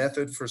and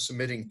method for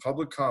submitting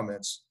public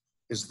comments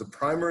is the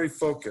primary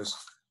focus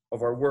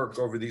of our work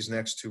over these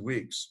next 2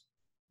 weeks.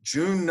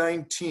 June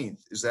 19th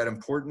is that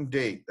important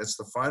date. That's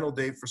the final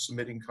date for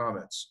submitting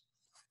comments.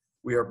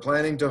 We are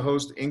planning to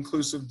host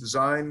inclusive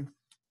design,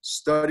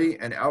 study,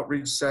 and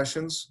outreach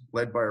sessions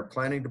led by our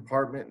planning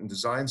department and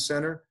design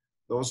center.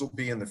 Those will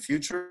be in the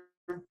future.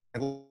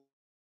 And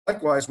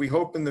likewise, we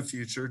hope in the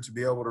future to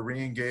be able to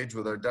re-engage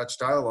with our Dutch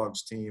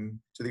Dialogues team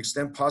to the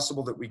extent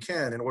possible that we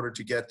can in order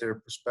to get their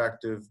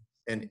perspective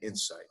and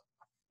insight.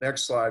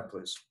 Next slide,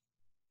 please.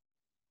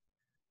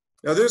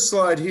 Now this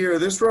slide here,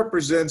 this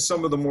represents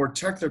some of the more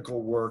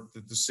technical work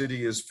that the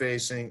city is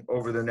facing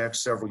over the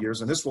next several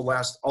years, and this will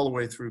last all the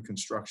way through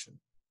construction.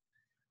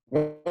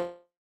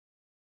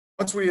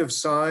 Once we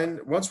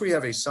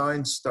have a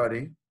signed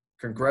study,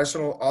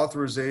 congressional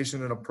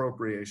authorization and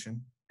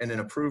appropriation, and an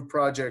approved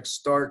project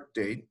start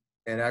date,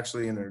 and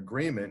actually an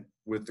agreement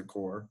with the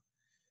Corps,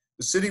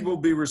 the city will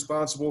be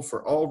responsible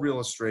for all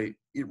real estate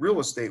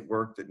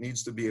work that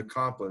needs to be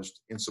accomplished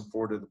in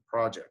support of the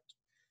project.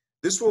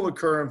 This will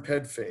occur in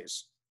PED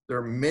phase. There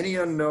are many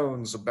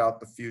unknowns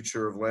about the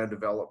future of land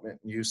development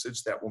and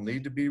usage that will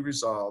need to be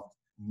resolved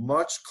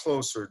much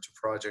closer to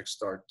project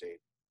start date.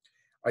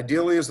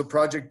 Ideally, as the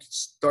project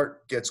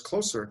start gets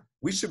closer,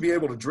 we should be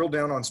able to drill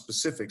down on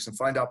specifics and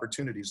find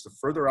opportunities to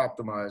further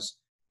optimize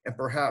and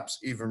perhaps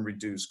even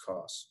reduce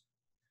costs.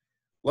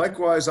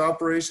 Likewise,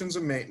 operations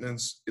and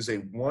maintenance is a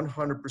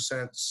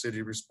 100%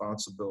 city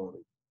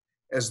responsibility.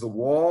 As the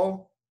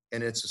wall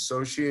and its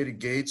associated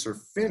gates are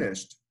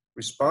finished,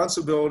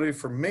 responsibility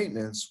for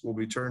maintenance will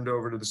be turned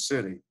over to the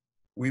city.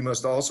 We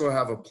must also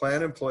have a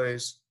plan in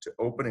place to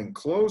open and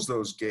close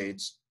those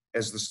gates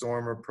as the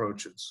storm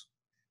approaches.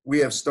 We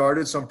have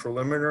started some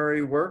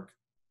preliminary work,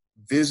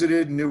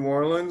 visited New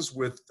Orleans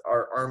with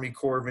our Army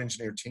Corps of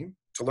Engineer team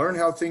to learn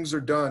how things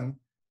are done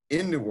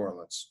in New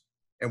Orleans.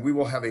 And we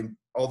will have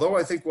although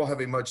I think we'll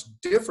have a much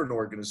different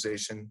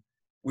organization,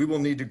 we will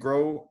need to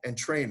grow and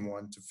train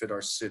one to fit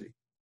our city.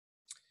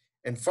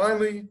 And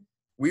finally,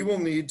 we will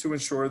need to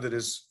ensure that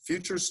as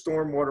future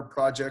stormwater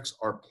projects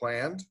are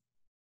planned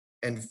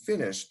and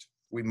finished,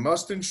 we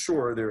must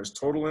ensure there is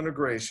total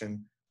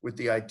integration with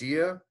the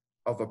idea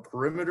of a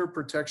perimeter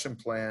protection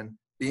plan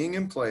being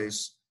in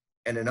place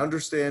and an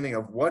understanding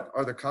of what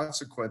are the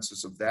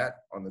consequences of that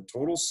on the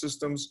total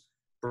system's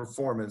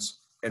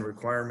performance and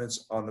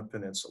requirements on the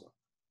peninsula.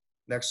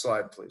 Next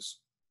slide, please.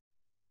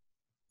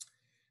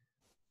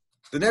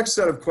 The next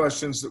set of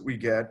questions that we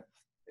get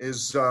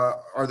is,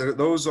 are there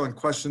those on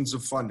questions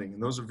of funding?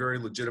 And those are very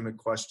legitimate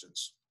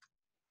questions.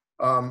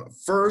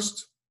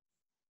 First,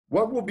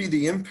 what will be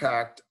the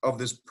impact of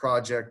this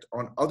project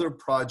on other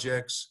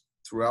projects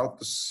throughout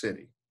the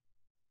city?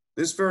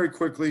 This very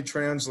quickly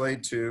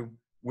translates to,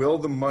 will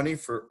the money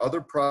for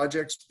other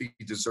projects be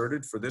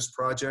deserted for this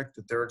project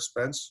at their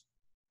expense?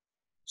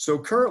 So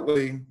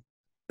currently,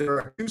 there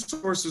are two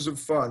sources of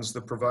funds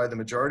that provide the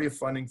majority of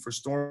funding for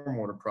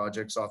stormwater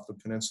projects off the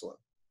peninsula.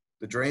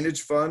 The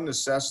drainage fund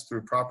assessed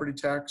through property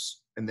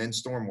tax and then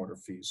stormwater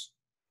fees.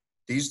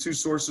 These two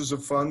sources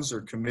of funds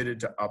are committed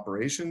to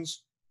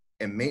operations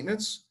and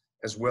maintenance,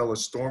 as well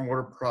as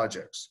stormwater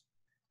projects.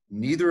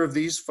 Neither of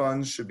these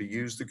funds should be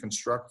used to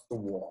construct the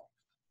wall.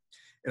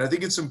 And I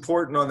think it's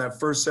important on that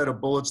first set of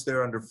bullets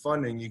there under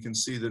funding, you can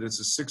see that it's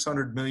a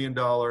 $600 million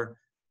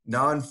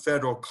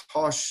non-federal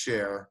cost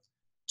share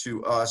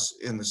to us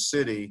in the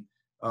city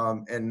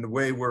And the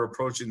way we're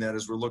approaching that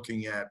is we're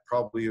looking at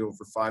probably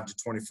over 5 to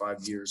 25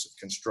 years of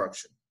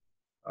construction.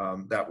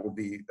 That will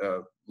be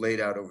laid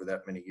out over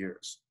that many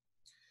years.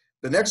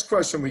 The next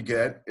question we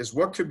get is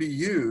what could be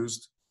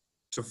used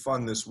to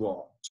fund this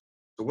wall?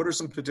 So what are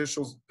some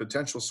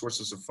potential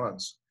sources of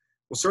funds?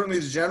 Well, certainly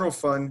the general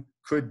fund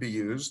could be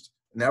used,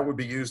 and that would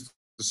be used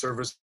to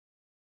service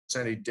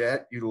any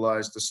debt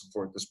utilized to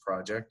support this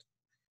project.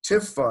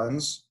 TIF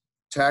funds,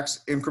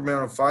 tax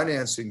incremental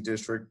financing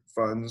district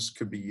funds,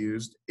 could be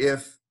used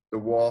if the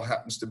wall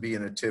happens to be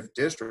in a TIF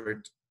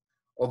district,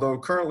 although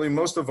currently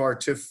most of our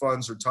TIF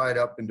funds are tied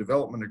up in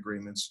development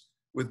agreements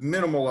with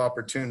minimal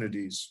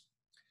opportunities.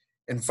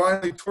 And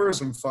finally,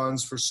 tourism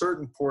funds for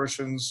certain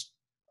portions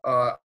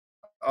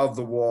of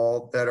the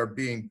wall that are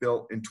being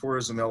built in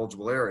tourism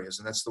eligible areas.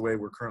 And that's the way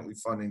we're currently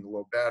funding the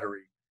low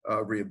battery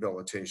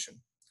rehabilitation.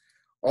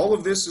 All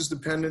of this is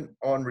dependent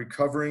on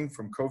recovering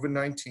from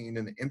COVID-19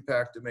 and the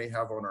impact it may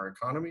have on our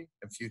economy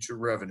and future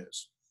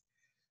revenues.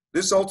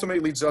 This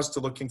ultimately leads us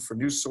to looking for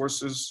new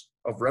sources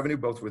of revenue,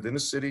 both within the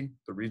city,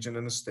 the region,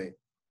 and the state.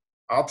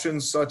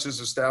 Options such as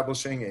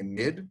establishing a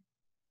MID,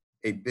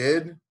 a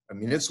BID, a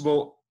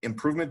municipal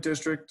improvement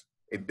district,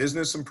 a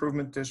business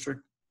improvement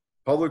district,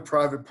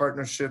 public-private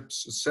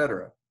partnerships,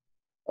 etc.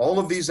 All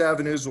of these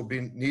avenues will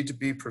need to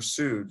be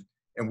pursued,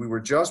 and we were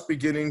just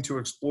beginning to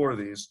explore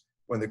these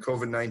when the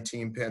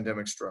COVID-19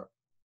 pandemic struck.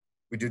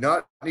 We do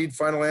not need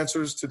final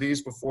answers to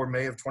these before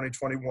May of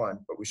 2021,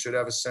 but we should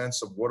have a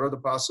sense of what are the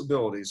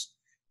possibilities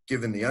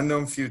given the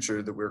unknown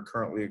future that we're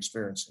currently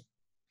experiencing.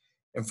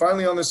 And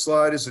finally on this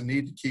slide is a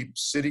need to keep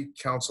City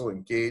Council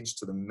engaged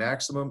to the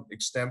maximum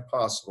extent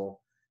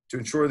possible to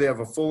ensure they have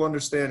a full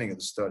understanding of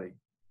the study,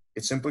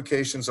 its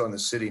implications on the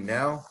city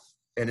now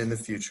and in the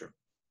future.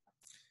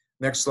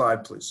 Next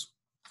slide, please.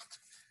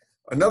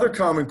 Another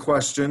common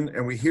question,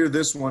 and we hear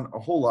this one a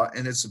whole lot,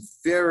 and it's a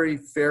very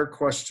fair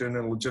question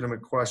and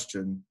legitimate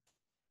question,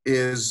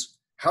 is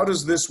how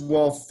does this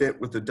wall fit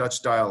with the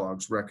Dutch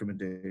Dialogue's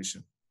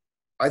recommendation?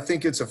 I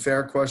think it's a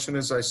fair question,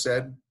 as I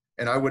said,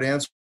 and I would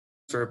answer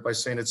it by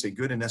saying it's a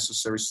good and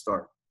necessary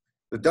start.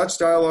 The Dutch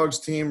Dialogue's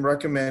team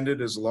recommended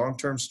as a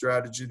long-term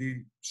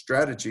strategy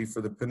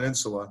for the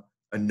peninsula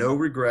a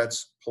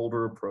no-regrets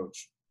polder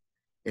approach.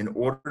 In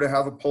order to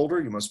have a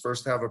polder, you must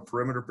first have a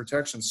perimeter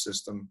protection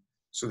system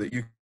so that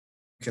you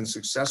can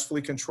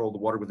successfully control the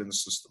water within the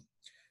system.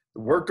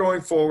 The work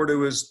going forward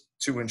is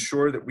to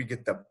ensure that we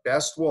get the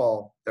best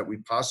wall that we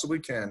possibly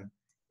can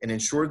and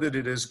ensure that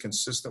it is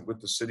consistent with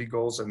the city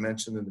goals I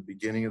mentioned in the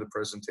beginning of the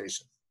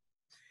presentation.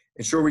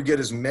 Ensure we get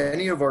as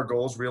many of our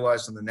goals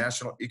realized in the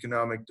National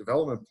Economic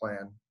Development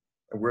Plan,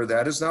 and where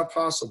that is not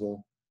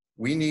possible,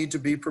 we need to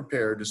be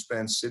prepared to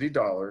spend city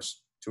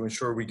dollars to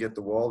ensure we get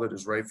the wall that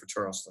is right for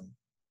Charleston.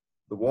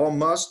 The wall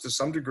must, to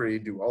some degree,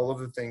 do all of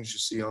the things you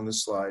see on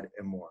this slide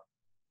and more.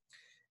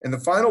 And the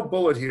final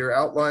bullet here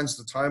outlines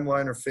the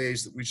timeline or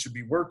phase that we should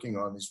be working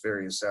on these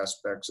various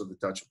aspects of the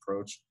Dutch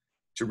approach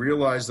to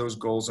realize those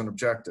goals and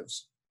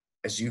objectives.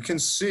 As you can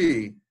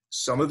see,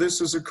 some of this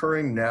is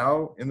occurring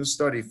now in the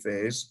study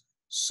phase,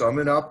 some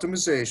in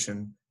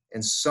optimization,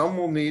 and some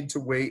will need to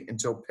wait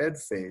until PED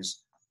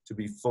phase to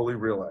be fully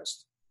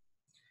realized.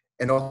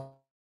 And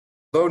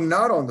although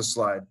not on the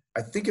slide,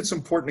 I think it's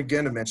important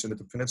again to mention that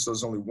the peninsula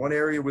is only one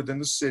area within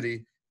the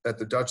city that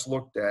the Dutch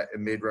looked at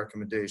and made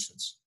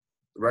recommendations.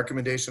 The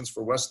recommendations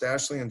for West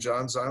Ashley and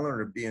Johns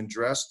Island are being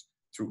addressed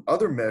through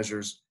other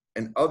measures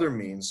and other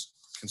means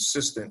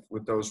consistent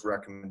with those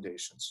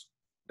recommendations.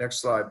 Next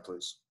slide,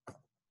 please.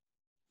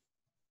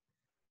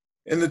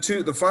 And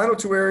the final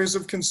two areas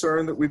of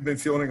concern that we've been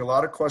fielding a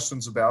lot of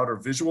questions about are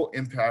visual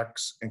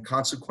impacts and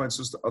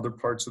consequences to other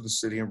parts of the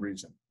city and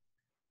region.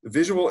 The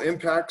visual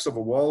impacts of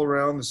a wall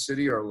around the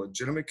city are a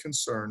legitimate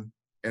concern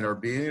and are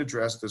being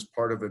addressed as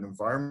part of an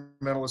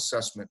environmental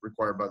assessment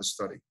required by the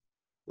study.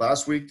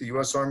 Last week, the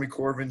U.S. Army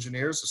Corps of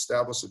Engineers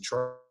established a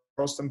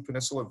Charleston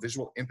Peninsula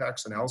Visual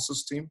Impacts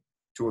Analysis team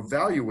to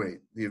evaluate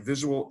the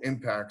visual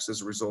impacts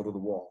as a result of the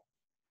wall.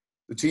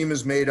 The team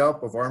is made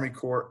up of Army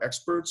Corps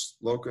experts,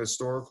 local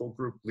historical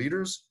group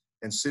leaders,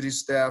 and city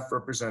staff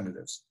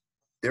representatives.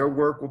 Their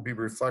work will be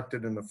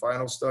reflected in the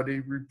final study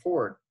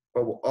report,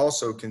 but will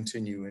also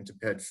continue into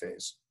PED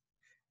phase.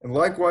 And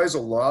likewise, a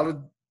lot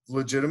of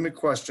legitimate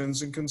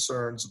questions and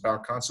concerns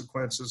about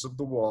consequences of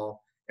the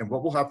wall and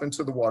what will happen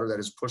to the water that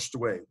is pushed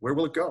away. Where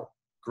will it go?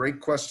 Great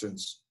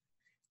questions.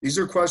 These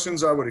are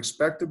questions I would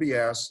expect to be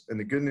asked, and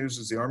the good news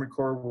is the Army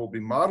Corps will be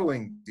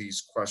modeling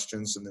these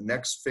questions in the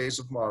next phase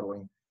of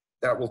modeling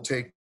that will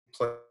take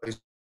place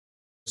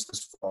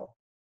this fall.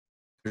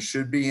 There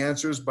should be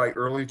answers by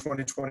early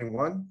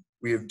 2021.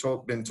 We have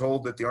been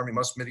told that the Army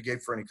must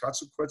mitigate for any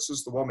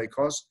consequences the wall may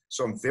cause,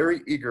 so I'm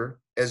very eager,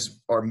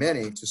 as are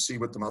many, to see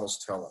what the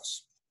models tell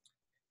us.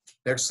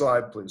 Next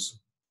slide,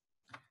 please.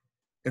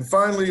 And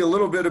finally, a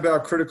little bit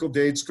about critical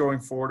dates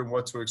going forward and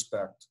what to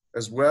expect.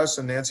 As Wes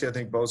and Nancy, I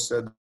think both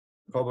said,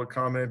 the public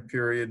comment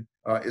period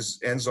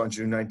ends on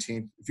June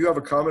 19th. If you have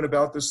a comment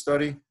about this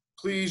study,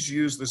 please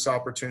use this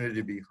opportunity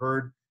to be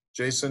heard.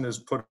 Jason has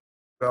put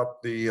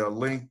up the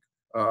link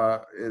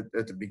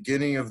at the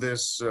beginning of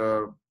this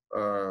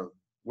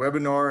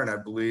webinar, and I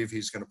believe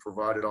he's going to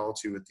provide it all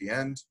to you at the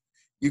end.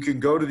 You can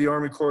go to the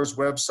Army Corps'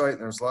 website,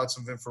 and there's lots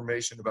of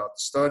information about the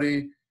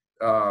study,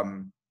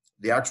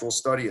 the actual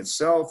study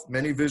itself,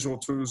 many visual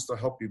tools to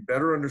help you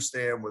better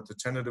understand what the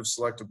tentative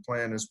selective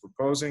plan is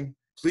proposing.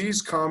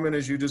 Please comment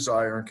as you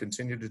desire and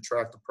continue to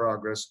track the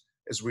progress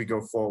as we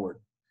go forward.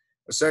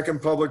 A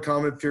second public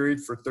comment period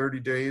for 30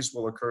 days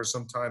will occur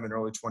sometime in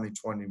early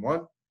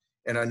 2021,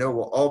 and I know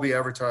we'll all be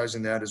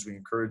advertising that as we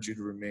encourage you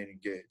to remain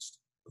engaged.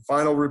 The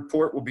final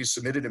report will be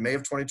submitted in May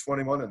of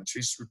 2021, and the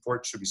chief's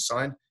report should be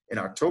signed in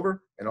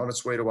October and on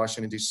its way to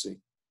Washington, D.C.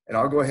 And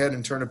I'll go ahead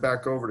and turn it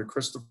back over to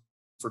Christopher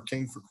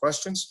King for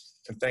questions,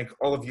 and thank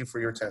all of you for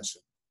your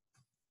attention.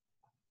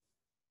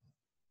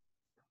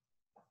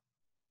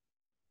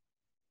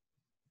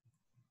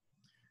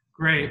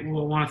 Great.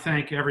 Well, I want to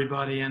thank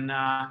everybody. And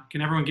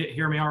can everyone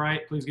hear me all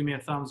right? Please give me a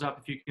thumbs up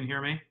if you can hear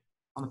me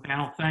on the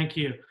panel. Thank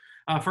you.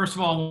 First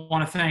of all, I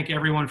want to thank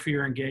everyone for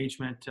your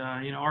engagement.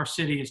 Our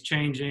city is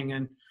changing,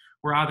 and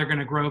we're either going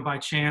to grow by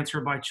chance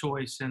or by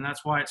choice. And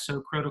that's why it's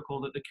so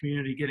critical that the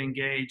community get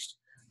engaged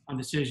on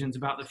decisions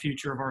about the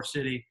future of our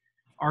city.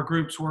 Our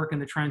groups work in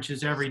the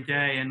trenches every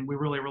day, and we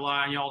really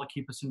rely on y'all to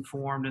keep us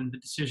informed, and the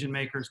decision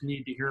makers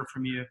need to hear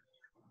from you.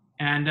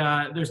 And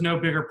there's no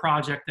bigger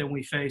project that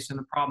we face than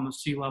the problem of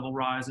sea level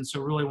rise. And so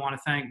really want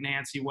to thank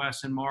Nancy,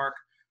 Wes, and Mark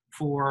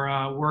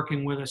for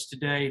working with us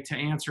today to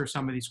answer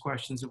some of these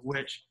questions, of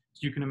which,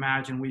 as you can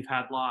imagine, we've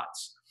had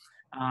lots.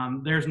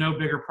 There's no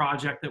bigger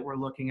project that we're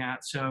looking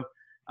at. So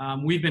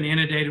we've been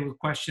inundated with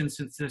questions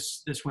since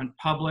this went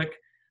public.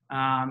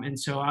 And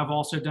so I've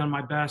also done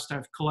my best.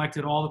 I've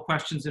collected all the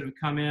questions that have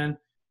come in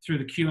through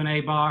the Q&A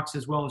box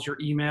as well as your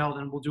email,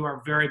 and we'll do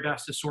our very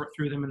best to sort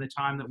through them in the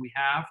time that we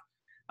have.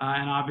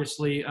 And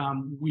obviously,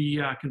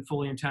 we can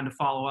fully intend to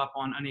follow up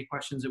on any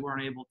questions that we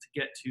weren't able to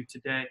get to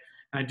today.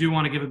 And I do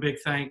want to give a big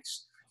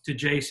thanks to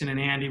Jason and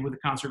Andy with the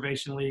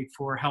Conservation League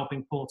for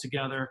helping pull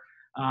together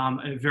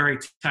a very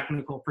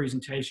technical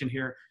presentation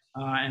here.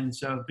 And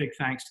so big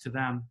thanks to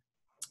them.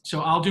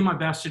 So I'll do my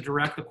best to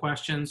direct the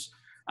questions.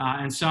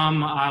 And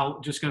some I'll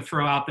just going to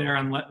throw out there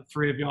and let the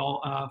three of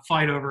y'all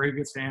fight over who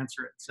gets to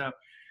answer it. So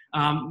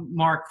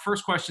Mark,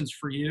 first question's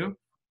for you.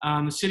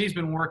 The city's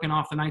been working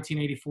off the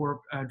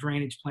 1984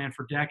 drainage plan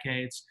for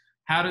decades.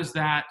 How does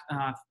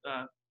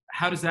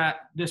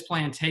this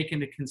plan take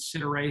into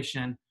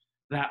consideration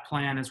that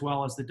plan as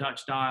well as the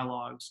Dutch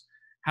dialogues?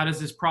 How does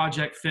this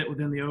project fit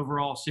within the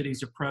overall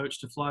city's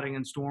approach to flooding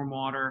and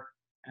stormwater?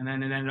 And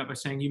then it ended up by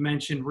saying, you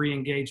mentioned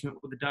re-engagement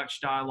with the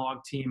Dutch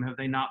dialogue team. Have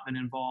they not been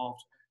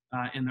involved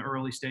in the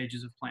early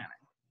stages of planning?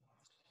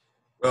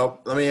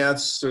 Well, let me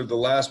answer the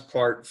last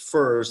part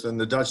first. And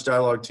the Dutch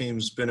dialogue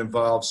team's been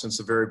involved since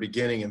the very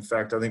beginning. In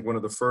fact, I think one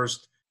of the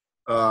first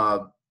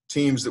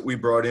teams that we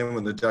brought in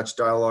when the Dutch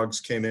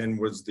dialogues came in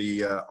was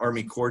the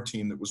Army Corps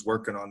team that was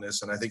working on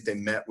this. And I think they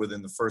met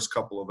within the first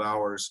couple of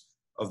hours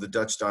of the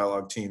Dutch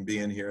dialogue team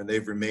being here, and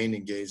they've remained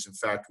engaged. In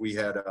fact, we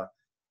had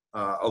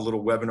a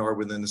little webinar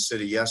within the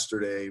city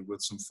yesterday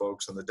with some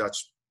folks on the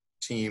Dutch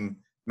team.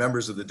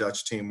 Members of the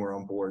Dutch team were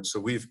on board. So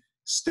we've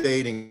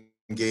stayed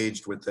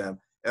engaged with them.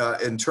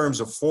 In terms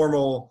of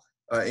formal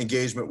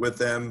engagement with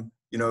them,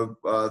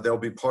 they'll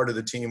be part of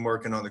the team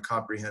working on the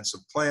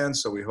comprehensive plan.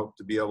 So we hope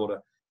to be able to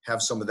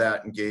have some of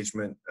that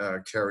engagement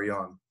carry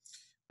on.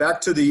 Back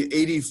to the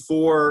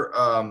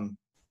 84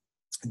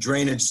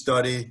 drainage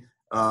study,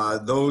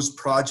 those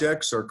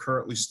projects are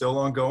currently still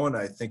ongoing.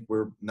 I think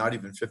we're not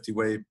even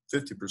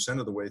 50%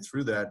 of the way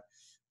through that.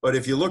 But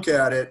if you look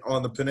at it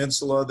on the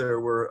peninsula,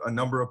 there were a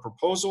number of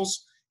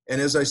proposals. And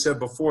as I said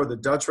before, the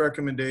Dutch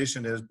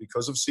recommendation is,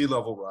 because of sea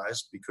level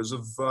rise, because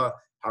of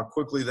how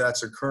quickly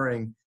that's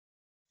occurring,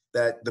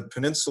 that the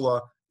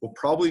peninsula will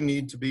probably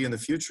need to be in the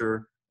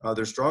future.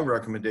 Their strong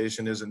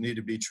recommendation is it need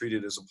to be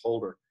treated as a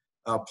polder.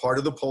 Part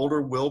of the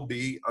polder will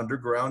be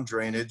underground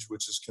drainage,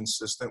 which is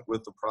consistent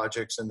with the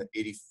projects in the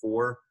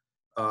 84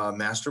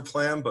 master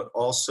plan, but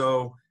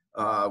also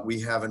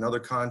we have another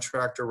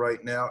contractor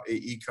right now,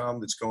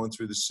 AECOM, that's going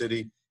through the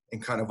city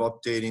and kind of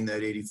updating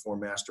that 84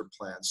 master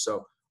plan.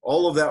 So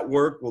all of that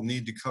work will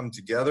need to come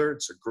together.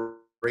 It's a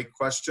great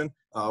question.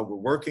 We're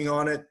working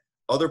on it.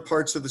 Other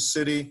parts of the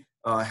city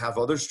have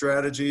other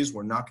strategies.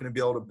 We're not going to be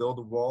able to build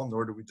a wall,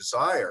 nor do we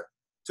desire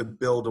to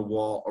build a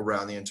wall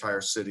around the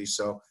entire city.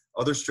 So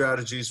other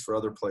strategies for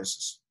other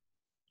places.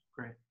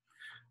 Great.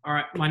 All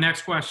right, my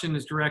next question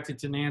is directed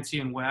to Nancy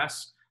and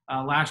Wes.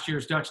 Last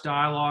year's Dutch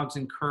dialogues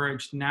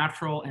encouraged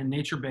natural and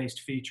nature-based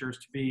features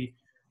to be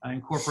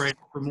incorporated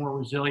for more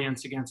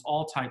resilience against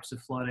all types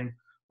of flooding.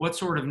 What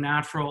sort of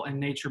natural and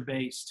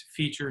nature-based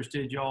features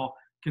did y'all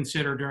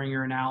consider during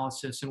your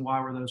analysis, and why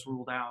were those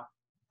ruled out?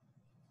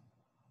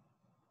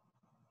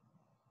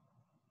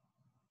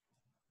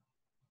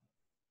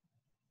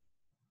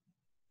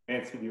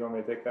 Nancy, do you want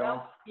me to take that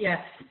one?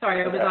 Yes,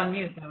 sorry, I was on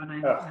mute though, and I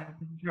wasn't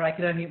sure I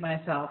could unmute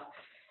myself.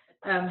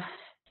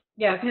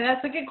 Yeah, okay,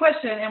 that's a good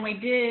question. And we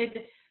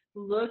did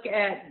look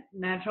at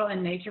natural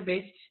and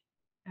nature-based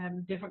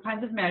different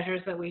kinds of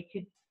measures that we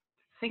could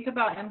think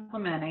about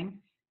implementing,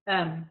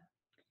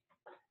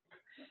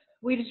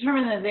 we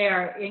determined that they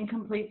are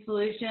incomplete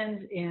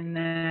solutions in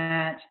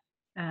that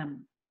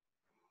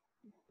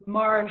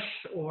marsh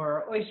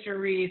or oyster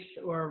reefs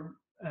or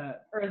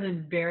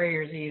earthen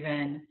barriers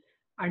even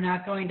are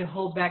not going to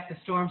hold back the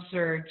storm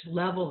surge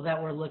level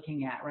that we're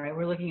looking at, right?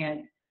 We're looking at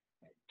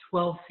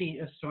 12 feet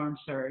of storm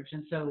surge.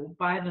 And so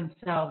by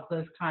themselves,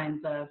 those kinds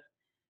of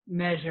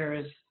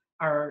measures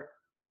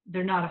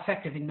they're not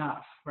effective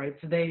enough, right?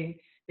 So they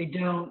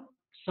don't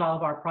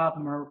solve our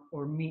problem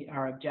or meet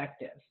our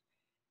objectives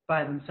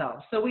by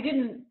themselves. So we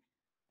didn't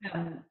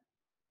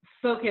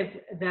focus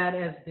that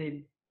as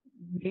the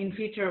main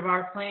feature of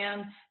our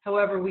plan.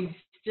 However, we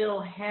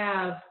still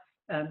have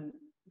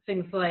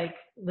things like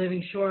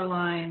living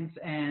shorelines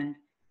and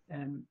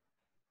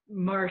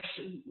marsh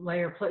thin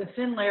layer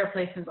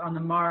placements on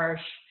the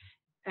marsh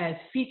as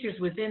features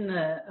within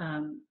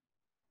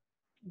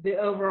the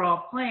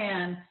overall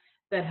plan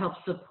that help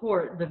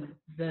support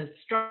the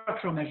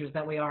structural measures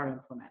that we are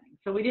implementing.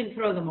 So we didn't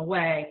throw them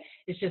away.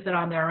 It's just that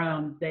on their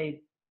own,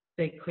 they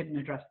couldn't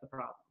address the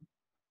problem.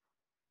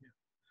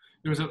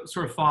 There was a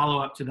sort of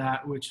follow-up to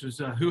that, which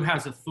was who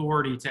has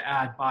authority to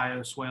add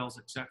bioswales,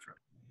 et cetera?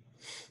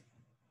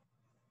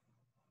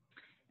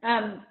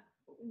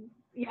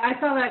 Yeah, I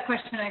saw that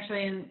question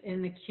actually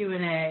in the Q&A,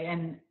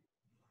 and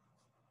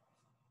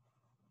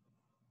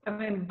I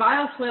mean,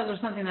 bioswales are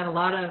something that a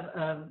lot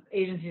of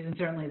agencies and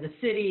certainly the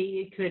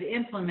city could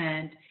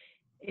implement.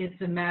 It's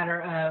a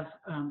matter of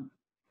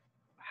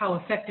how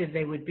effective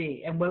they would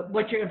be and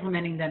what you're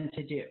implementing them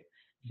to do.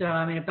 So,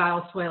 I mean, a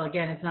bioswale,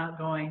 again, is not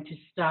going to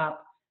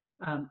stop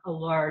a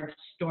large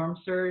storm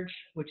surge,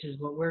 which is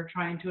what we're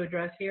trying to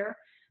address here.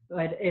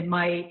 But it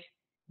might,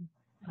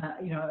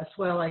 a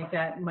swale like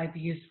that might be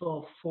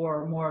useful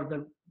for more of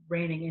the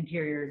raining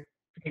interior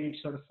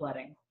drainage sort of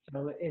flooding.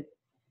 So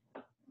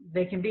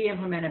they can be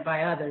implemented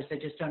by others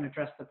that just don't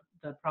address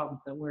the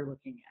problems that we're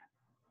looking at.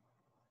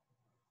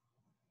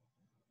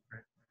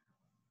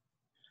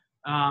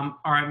 All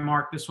right,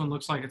 Mark, this one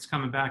looks like it's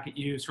coming back at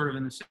you, sort of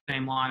in the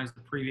same line as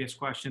the previous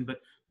question, but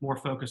more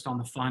focused on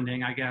the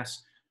funding, I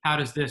guess. How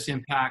does this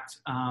impact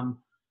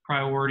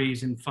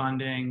priorities and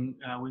funding?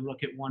 We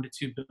look at $1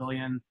 to $2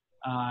 billion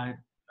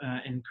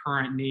in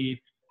current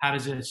need. How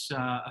does this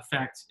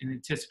affect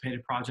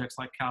anticipated projects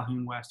like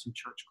Calhoun West and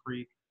Church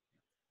Creek?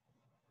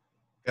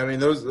 I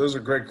mean, those are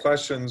great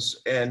questions.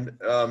 And,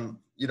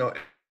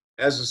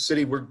 as a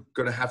city, we're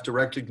going to have to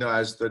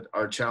recognize that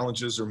our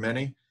challenges are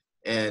many,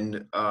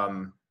 and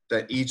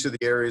that each of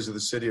the areas of the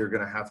city are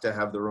going to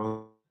have their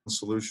own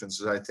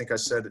solutions. As I think I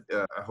said,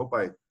 I hope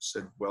I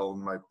said well in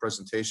my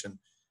presentation,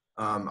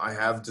 I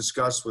have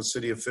discussed with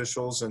city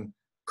officials, and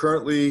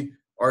currently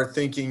our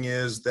thinking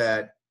is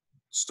that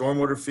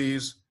stormwater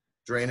fees,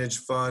 drainage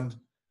fund,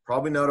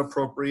 probably not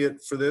appropriate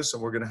for this,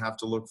 and we're going to have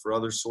to look for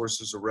other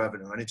sources of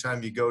revenue.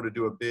 Anytime you go to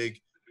do a big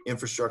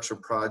infrastructure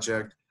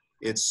project,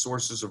 it's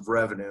sources of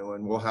revenue,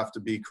 and we'll have to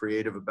be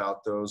creative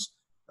about those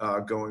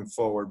going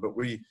forward. But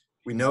we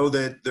know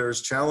that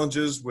there's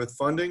challenges with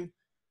funding,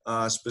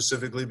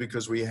 specifically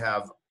because we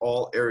have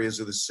all areas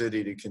of the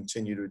city to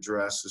continue to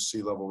address. The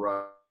sea level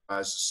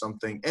rise is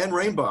something, and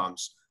rain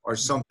bombs are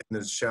something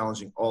that's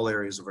challenging all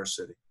areas of our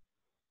city.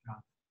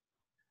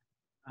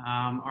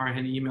 All right,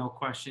 an email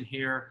question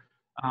here.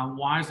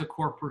 Why is the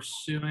Corps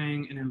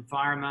pursuing an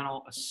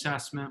environmental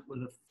assessment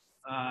with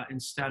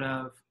instead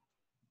of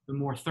the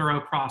more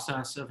thorough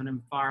process of an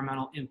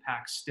environmental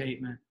impact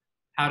statement?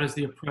 How does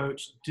the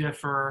approach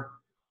differ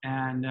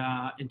and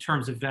in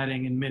terms of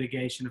vetting and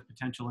mitigation of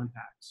potential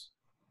impacts?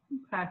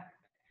 Okay.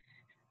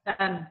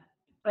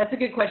 That's a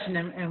good question,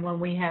 and one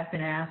we have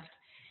been asked.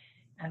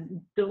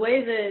 The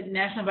way the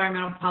National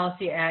Environmental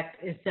Policy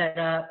Act is set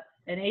up,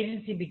 an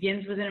agency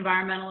begins with an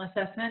environmental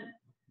assessment,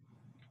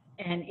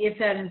 and if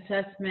that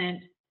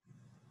assessment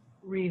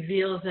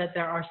reveals that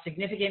there are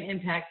significant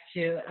impacts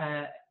to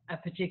a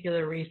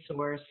particular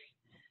resource,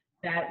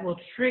 that will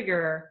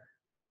trigger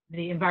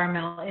the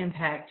environmental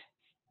impact,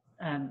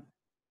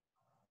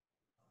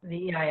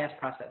 the EIS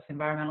process,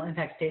 environmental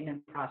impact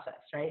statement process,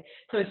 right?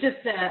 So it's just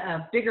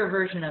a bigger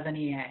version of an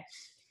EA.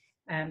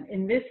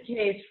 In this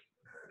case,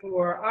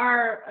 for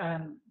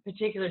our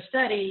particular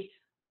study,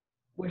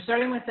 we're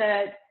starting with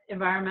that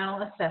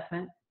environmental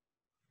assessment.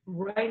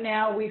 Right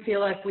now, we feel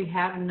like we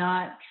have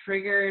not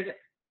triggered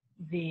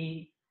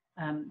the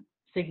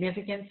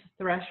significance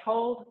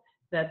threshold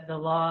that the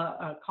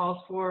law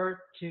calls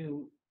for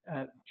to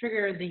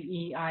trigger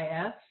the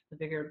EIS, the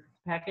bigger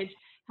package.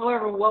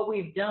 However, what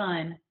we've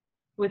done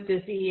with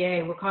this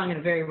EA, we're calling it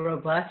a very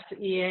robust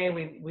EA.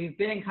 We've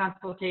been in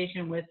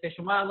consultation with Fish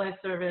and Wildlife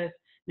Service,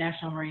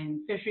 National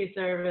Marine Fisheries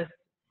Service,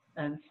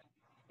 state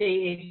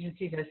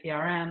agencies,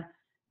 OCRM,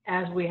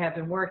 as we have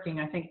been working.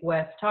 I think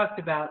Wes talked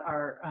about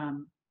our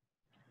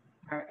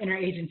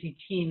interagency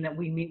team that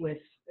we meet with,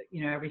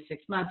 every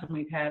 6 months, and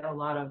we've had a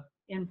lot of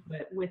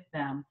input with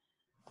them,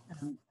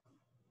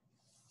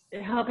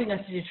 helping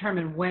us to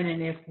determine when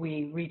and if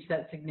we reach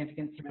that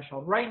significance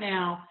threshold. Right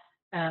now,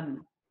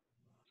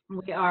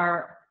 we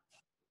are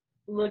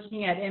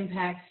looking at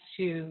impacts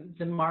to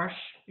the marsh,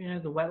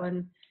 the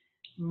wetland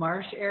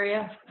marsh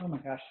area. Oh my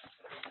gosh,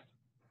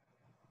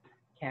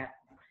 cat.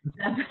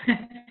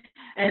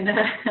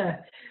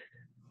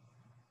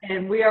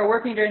 And we are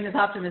working during this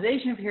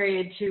optimization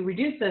period to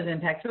reduce those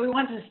impacts. So we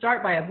wanted to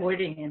start by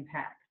avoiding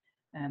impacts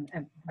and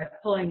by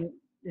pulling,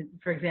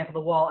 for example, the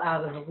wall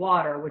out of the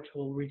water, which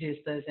will reduce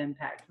those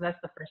impacts. So that's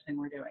the first thing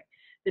we're doing.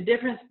 The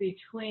difference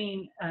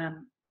between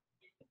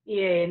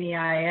EA and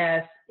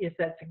EIS is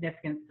that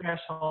significance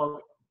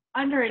threshold.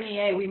 Under an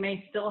EA, we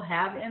may still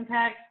have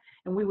impacts,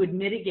 and we would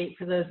mitigate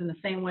for those in the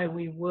same way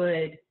we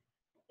would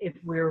if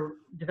we're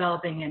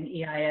developing an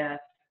EIS.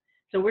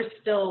 So we're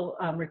still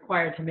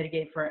required to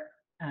mitigate for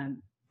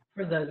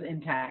those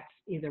impacts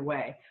either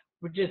way.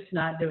 We're just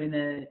not doing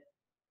the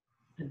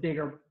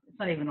bigger, it's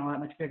not even all that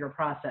much bigger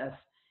process.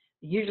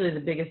 Usually the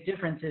biggest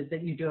difference is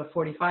that you do a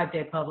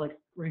 45-day public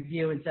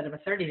review instead of a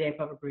 30-day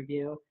public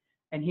review,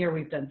 and here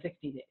we've done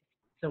 60 days.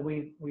 So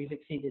we've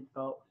exceeded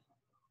both.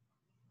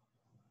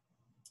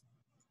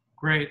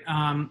 Great.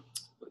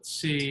 Let's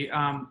see.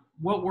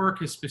 What work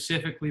has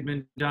specifically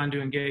been done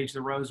to engage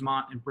the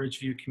Rosemont and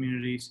Bridgeview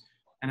communities,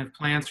 and have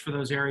plans for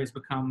those areas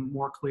become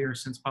more clear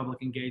since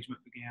public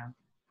engagement began?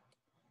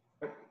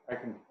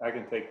 I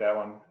can take that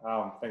one.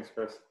 Thanks,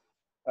 Chris.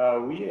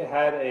 We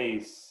had a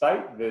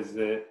site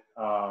visit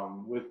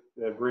with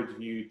the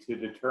Bridgeview to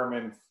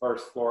determine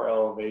first floor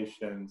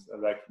elevations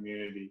of that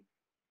community.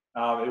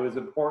 It was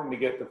important to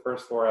get the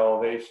first floor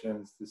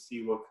elevations to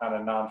see what kind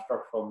of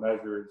non-structural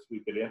measures we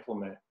could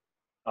implement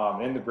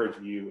in the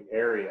Bridgeview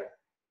area.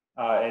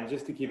 And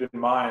just to keep in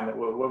mind that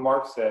what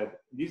Mark said,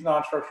 these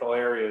non-structural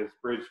areas,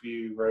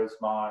 Bridgeview,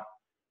 Rosemont,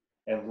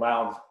 and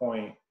Lowndes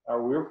Point,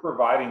 we're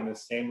providing the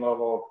same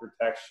level of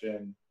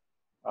protection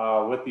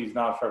with these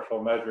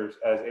non-structural measures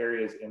as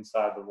areas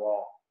inside the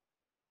wall.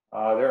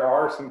 There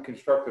are some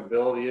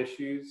constructability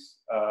issues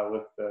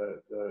with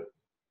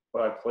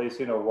by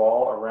placing a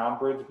wall around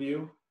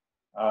Bridgeview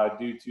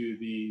due to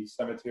the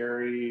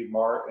cemetery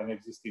and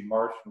existing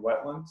marsh and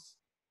wetlands.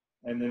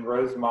 And then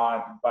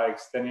Rosemont, by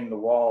extending the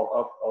wall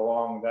up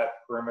along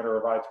that perimeter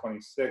of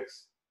I-26,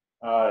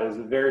 is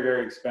very,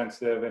 very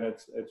expensive, and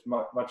it's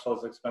much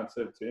less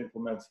expensive to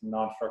implement some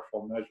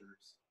non-structural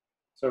measures.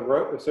 So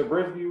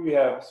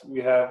Bridgeview,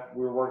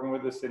 we're working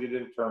with the city to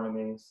determine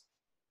these.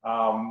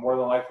 More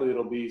than likely,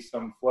 it'll be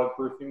some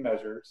flood-proofing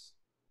measures.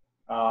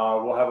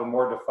 We'll have a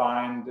more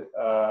defined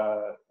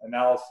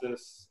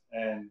analysis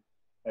and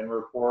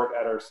report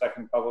at our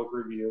second public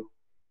review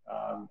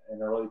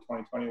in early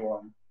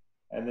 2021.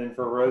 And then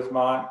for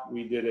Rosemont,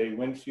 we did a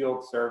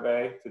windshield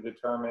survey to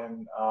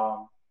determine,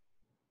 to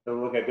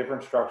look at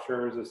different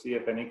structures to see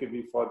if any could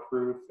be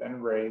flood-proof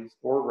and raised.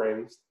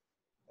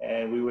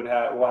 And we'll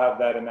have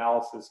that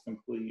analysis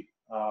complete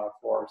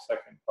for our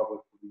second public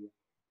review.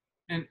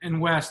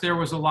 And Wes, there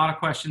was a lot of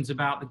questions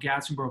about the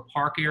Gadsdenboro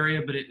Park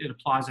area, but it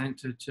applies, I think,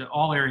 to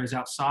all areas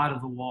outside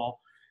of the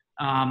wall.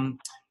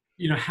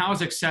 How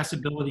is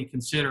accessibility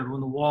considered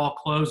when the wall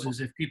closes?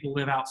 If people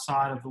live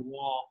outside of the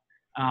wall,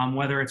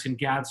 whether it's in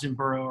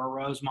Gadsdenboro or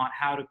Rosemont,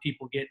 how do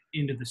people get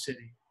into the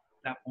city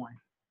at that point?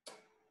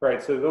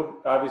 Right, so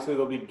obviously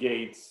there'll be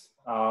gates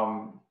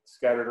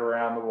scattered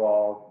around the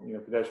wall,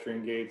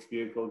 pedestrian gates,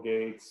 vehicle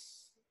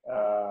gates,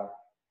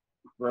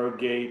 road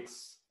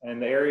gates, and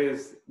the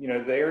areas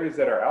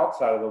that are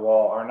outside of the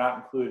wall are not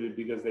included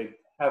because they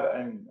have,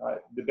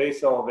 the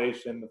base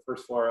elevation, the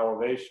first floor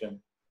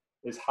elevation,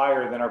 is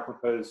higher than our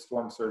proposed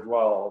storm surge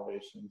wall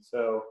elevation.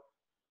 So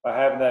by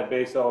having that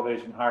base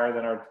elevation higher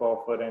than our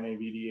 12-foot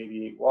NAVD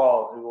 88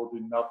 wall, it will do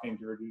nothing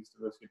to reduce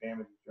the risk of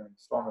damage during the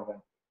storm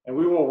event. And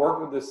we will work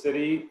with the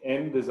city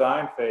in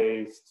design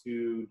phase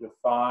to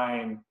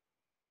define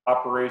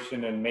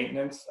operation and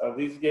maintenance of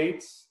these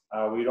gates.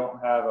 We don't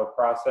have a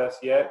process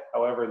yet.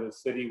 However, the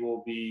city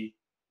will be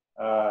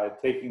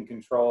taking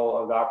control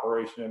of the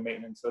operation and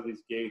maintenance of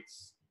these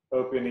gates,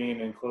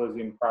 opening and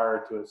closing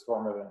prior to a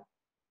storm event.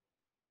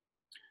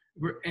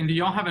 And do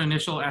y'all have an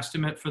initial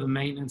estimate for the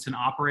maintenance and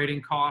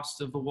operating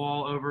costs of the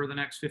wall over the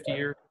next 50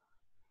 years?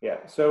 Yeah,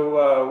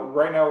 so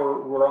right now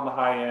we're on the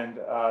high end.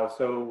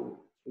 So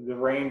the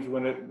range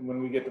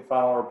when we get the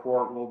final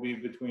report will be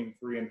between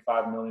 $3 and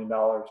 $5 million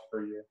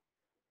per year.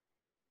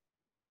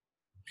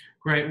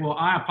 Great. Well,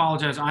 I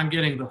apologize. I'm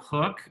getting the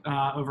hook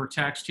over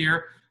text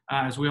here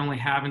as we only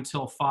have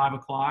until 5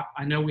 o'clock.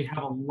 I know we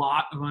have a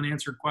lot of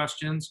unanswered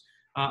questions.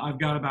 I've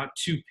got about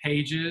 2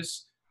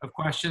 pages of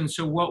questions.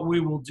 So what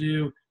we will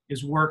do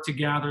is work to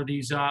gather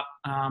these up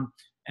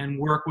and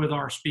work with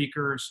our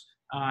speakers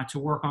to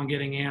work on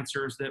getting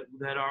answers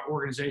that our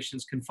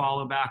organizations can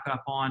follow back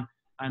up on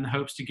in the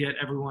hopes to get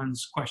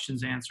everyone's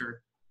questions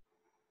answered.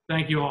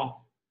 Thank you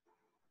all.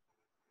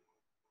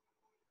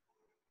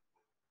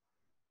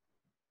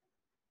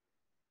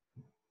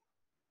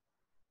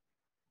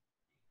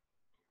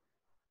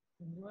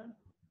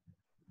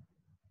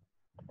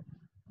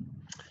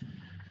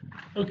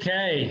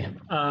 Okay,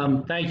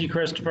 thank you,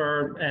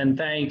 Christopher, and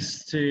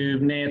thanks to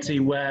Nancy,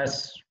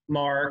 Wes,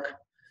 Mark,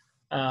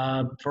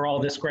 for all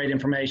this great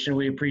information.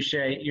 We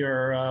appreciate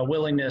your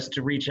willingness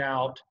to reach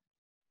out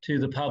to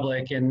the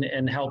public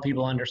and help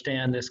people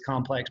understand this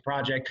complex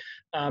project.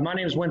 My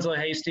name is Winslow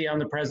Hasty. I'm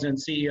the president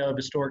and CEO of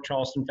Historic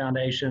Charleston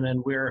Foundation,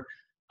 and we're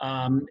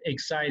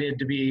excited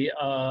to be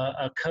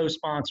a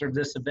co-sponsor of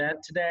this event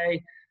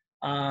today.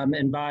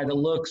 And by the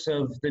looks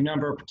of the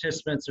number of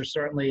participants, there's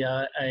certainly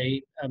a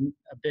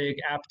big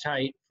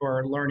appetite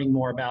for learning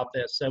more about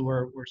this. So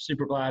we're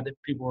super glad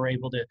that people were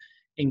able to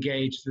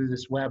engage through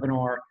this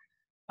webinar.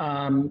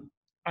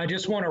 I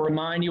just want to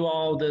remind you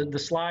all, the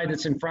slide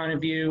that's in front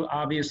of you,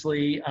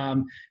 obviously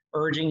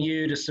urging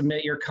you to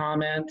submit your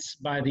comments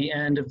by the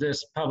end of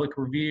this public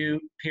review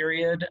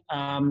period,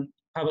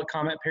 public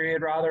comment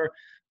period rather,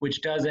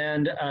 which does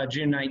end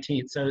June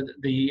 19th. So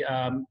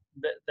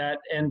that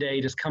end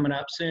date is coming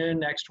up soon,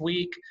 next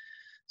week.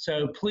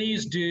 So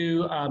please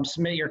do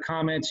submit your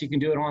comments. You can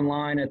do it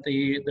online at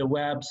the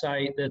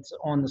website that's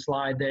on the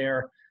slide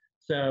there.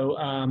 So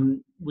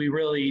we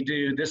really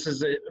do, this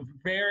is a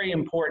very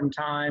important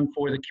time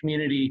for the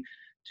community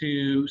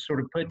to sort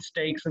of put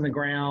stakes in the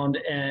ground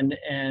and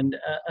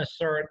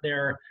assert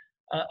their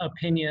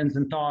opinions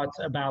and thoughts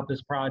about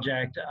this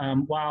project.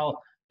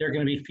 While there are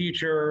going to be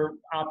future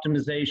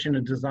optimization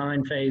and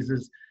design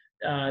phases,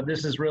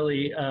 this is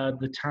really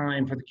the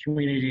time for the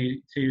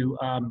community to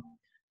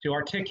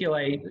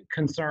articulate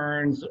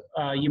concerns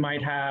you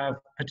might have,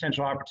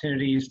 potential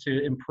opportunities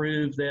to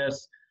improve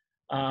this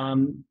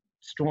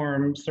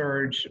storm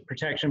surge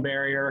protection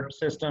barrier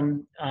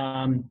system.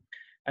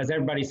 As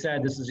everybody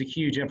said, this is a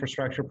huge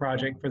infrastructure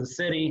project for the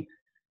city.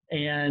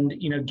 And,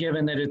 you know,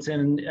 given that it's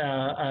in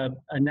a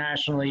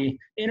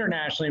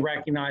internationally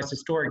recognized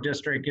historic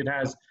district, it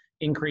has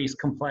increased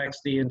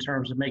complexity in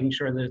terms of making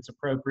sure that it's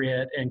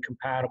appropriate and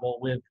compatible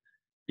with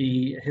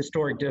the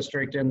historic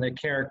district and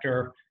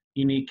the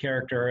unique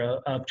character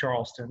of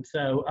Charleston.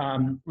 So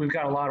we've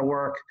got a lot of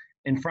work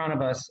in front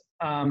of us.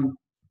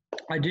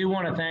 I do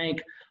want to thank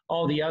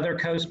all the other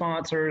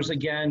co-sponsors.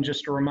 Again,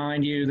 just to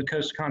remind you, the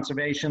Coastal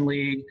Conservation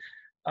League,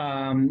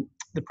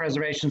 the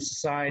Preservation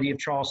Society of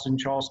Charleston,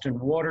 Charleston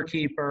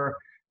WaterKeeper,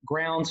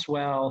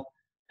 Groundswell,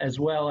 as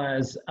well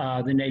as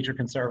the Nature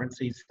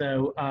Conservancy.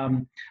 So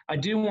I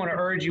do want to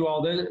urge you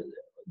all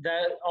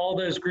that all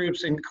those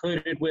groups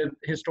included with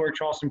Historic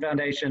Charleston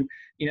Foundation,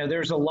 you know,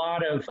 there's a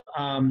lot of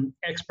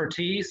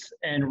expertise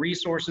and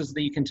resources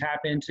that you can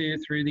tap into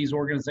through these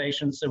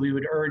organizations. So we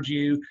would urge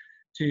you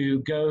to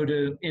go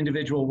to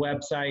individual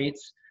websites.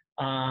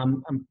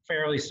 I'm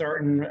fairly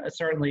certain,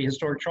 certainly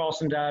Historic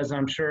Charleston does.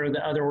 I'm sure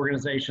the other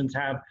organizations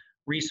have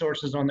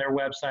resources on their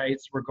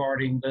websites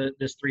regarding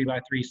this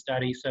 3x3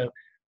 study. So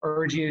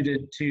urge you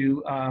to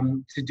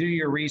do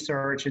your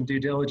research and due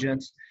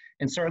diligence.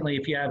 And certainly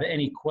if you have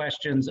any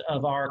questions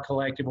of our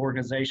collective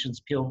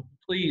organizations,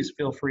 please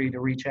feel free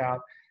to reach out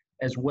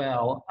as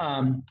well.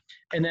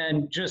 And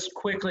then just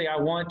quickly, I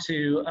want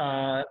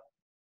to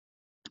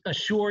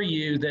assure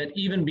you that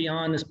even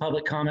beyond this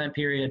public comment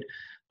period,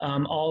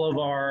 all of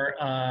our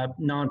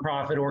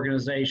nonprofit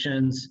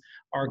organizations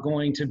are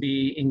going to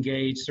be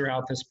engaged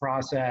throughout this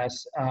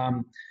process.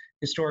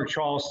 Historic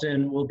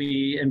Charleston will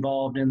be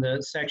involved in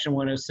the Section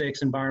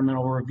 106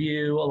 environmental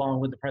review along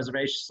with the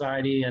Preservation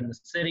Society and the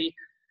city.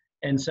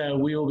 And so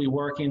we will be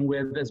working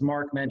with, as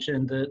Mark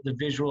mentioned, the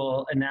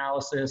visual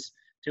analysis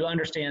to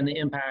understand the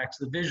impacts,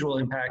 the visual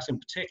impacts in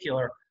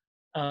particular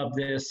of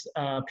this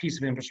piece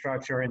of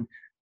infrastructure. And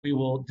we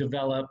will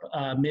develop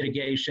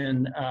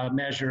mitigation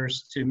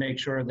measures to make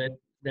sure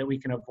that we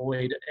can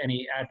avoid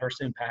any adverse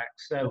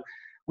impacts. So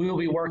we will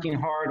be working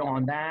hard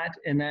on that.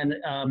 And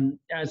then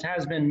as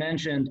has been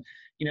mentioned,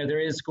 you know, there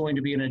is going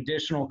to be an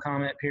additional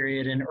comment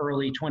period in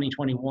early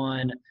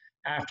 2021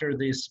 after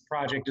this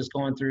project has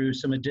gone through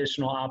some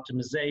additional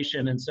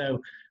optimization. And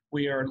so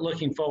we are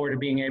looking forward to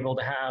being able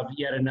to have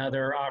yet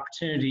another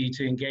opportunity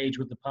to engage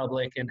with the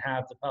public and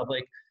have the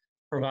public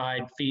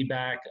provide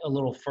feedback a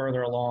little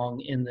further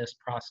along in this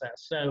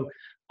process. So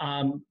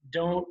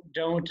don't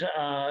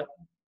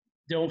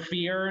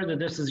fear that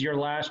this is your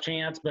last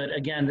chance, but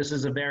again, this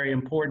is a very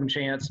important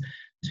chance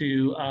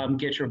to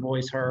get your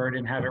voice heard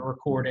and have it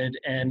recorded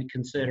and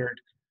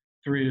considered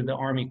through the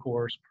Army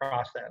Corps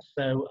process.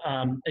 So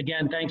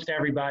again, thanks to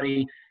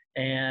everybody.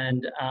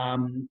 And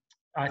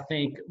I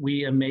think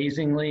we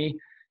amazingly,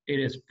 it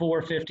is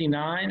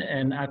 4:59,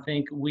 and I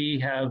think we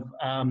have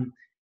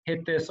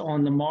hit this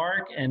on the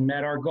mark and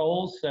met our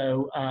goals.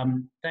 So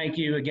thank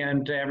you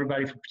again to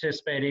everybody for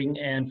participating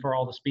and for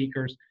all the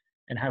speakers,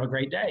 and have a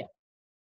great day.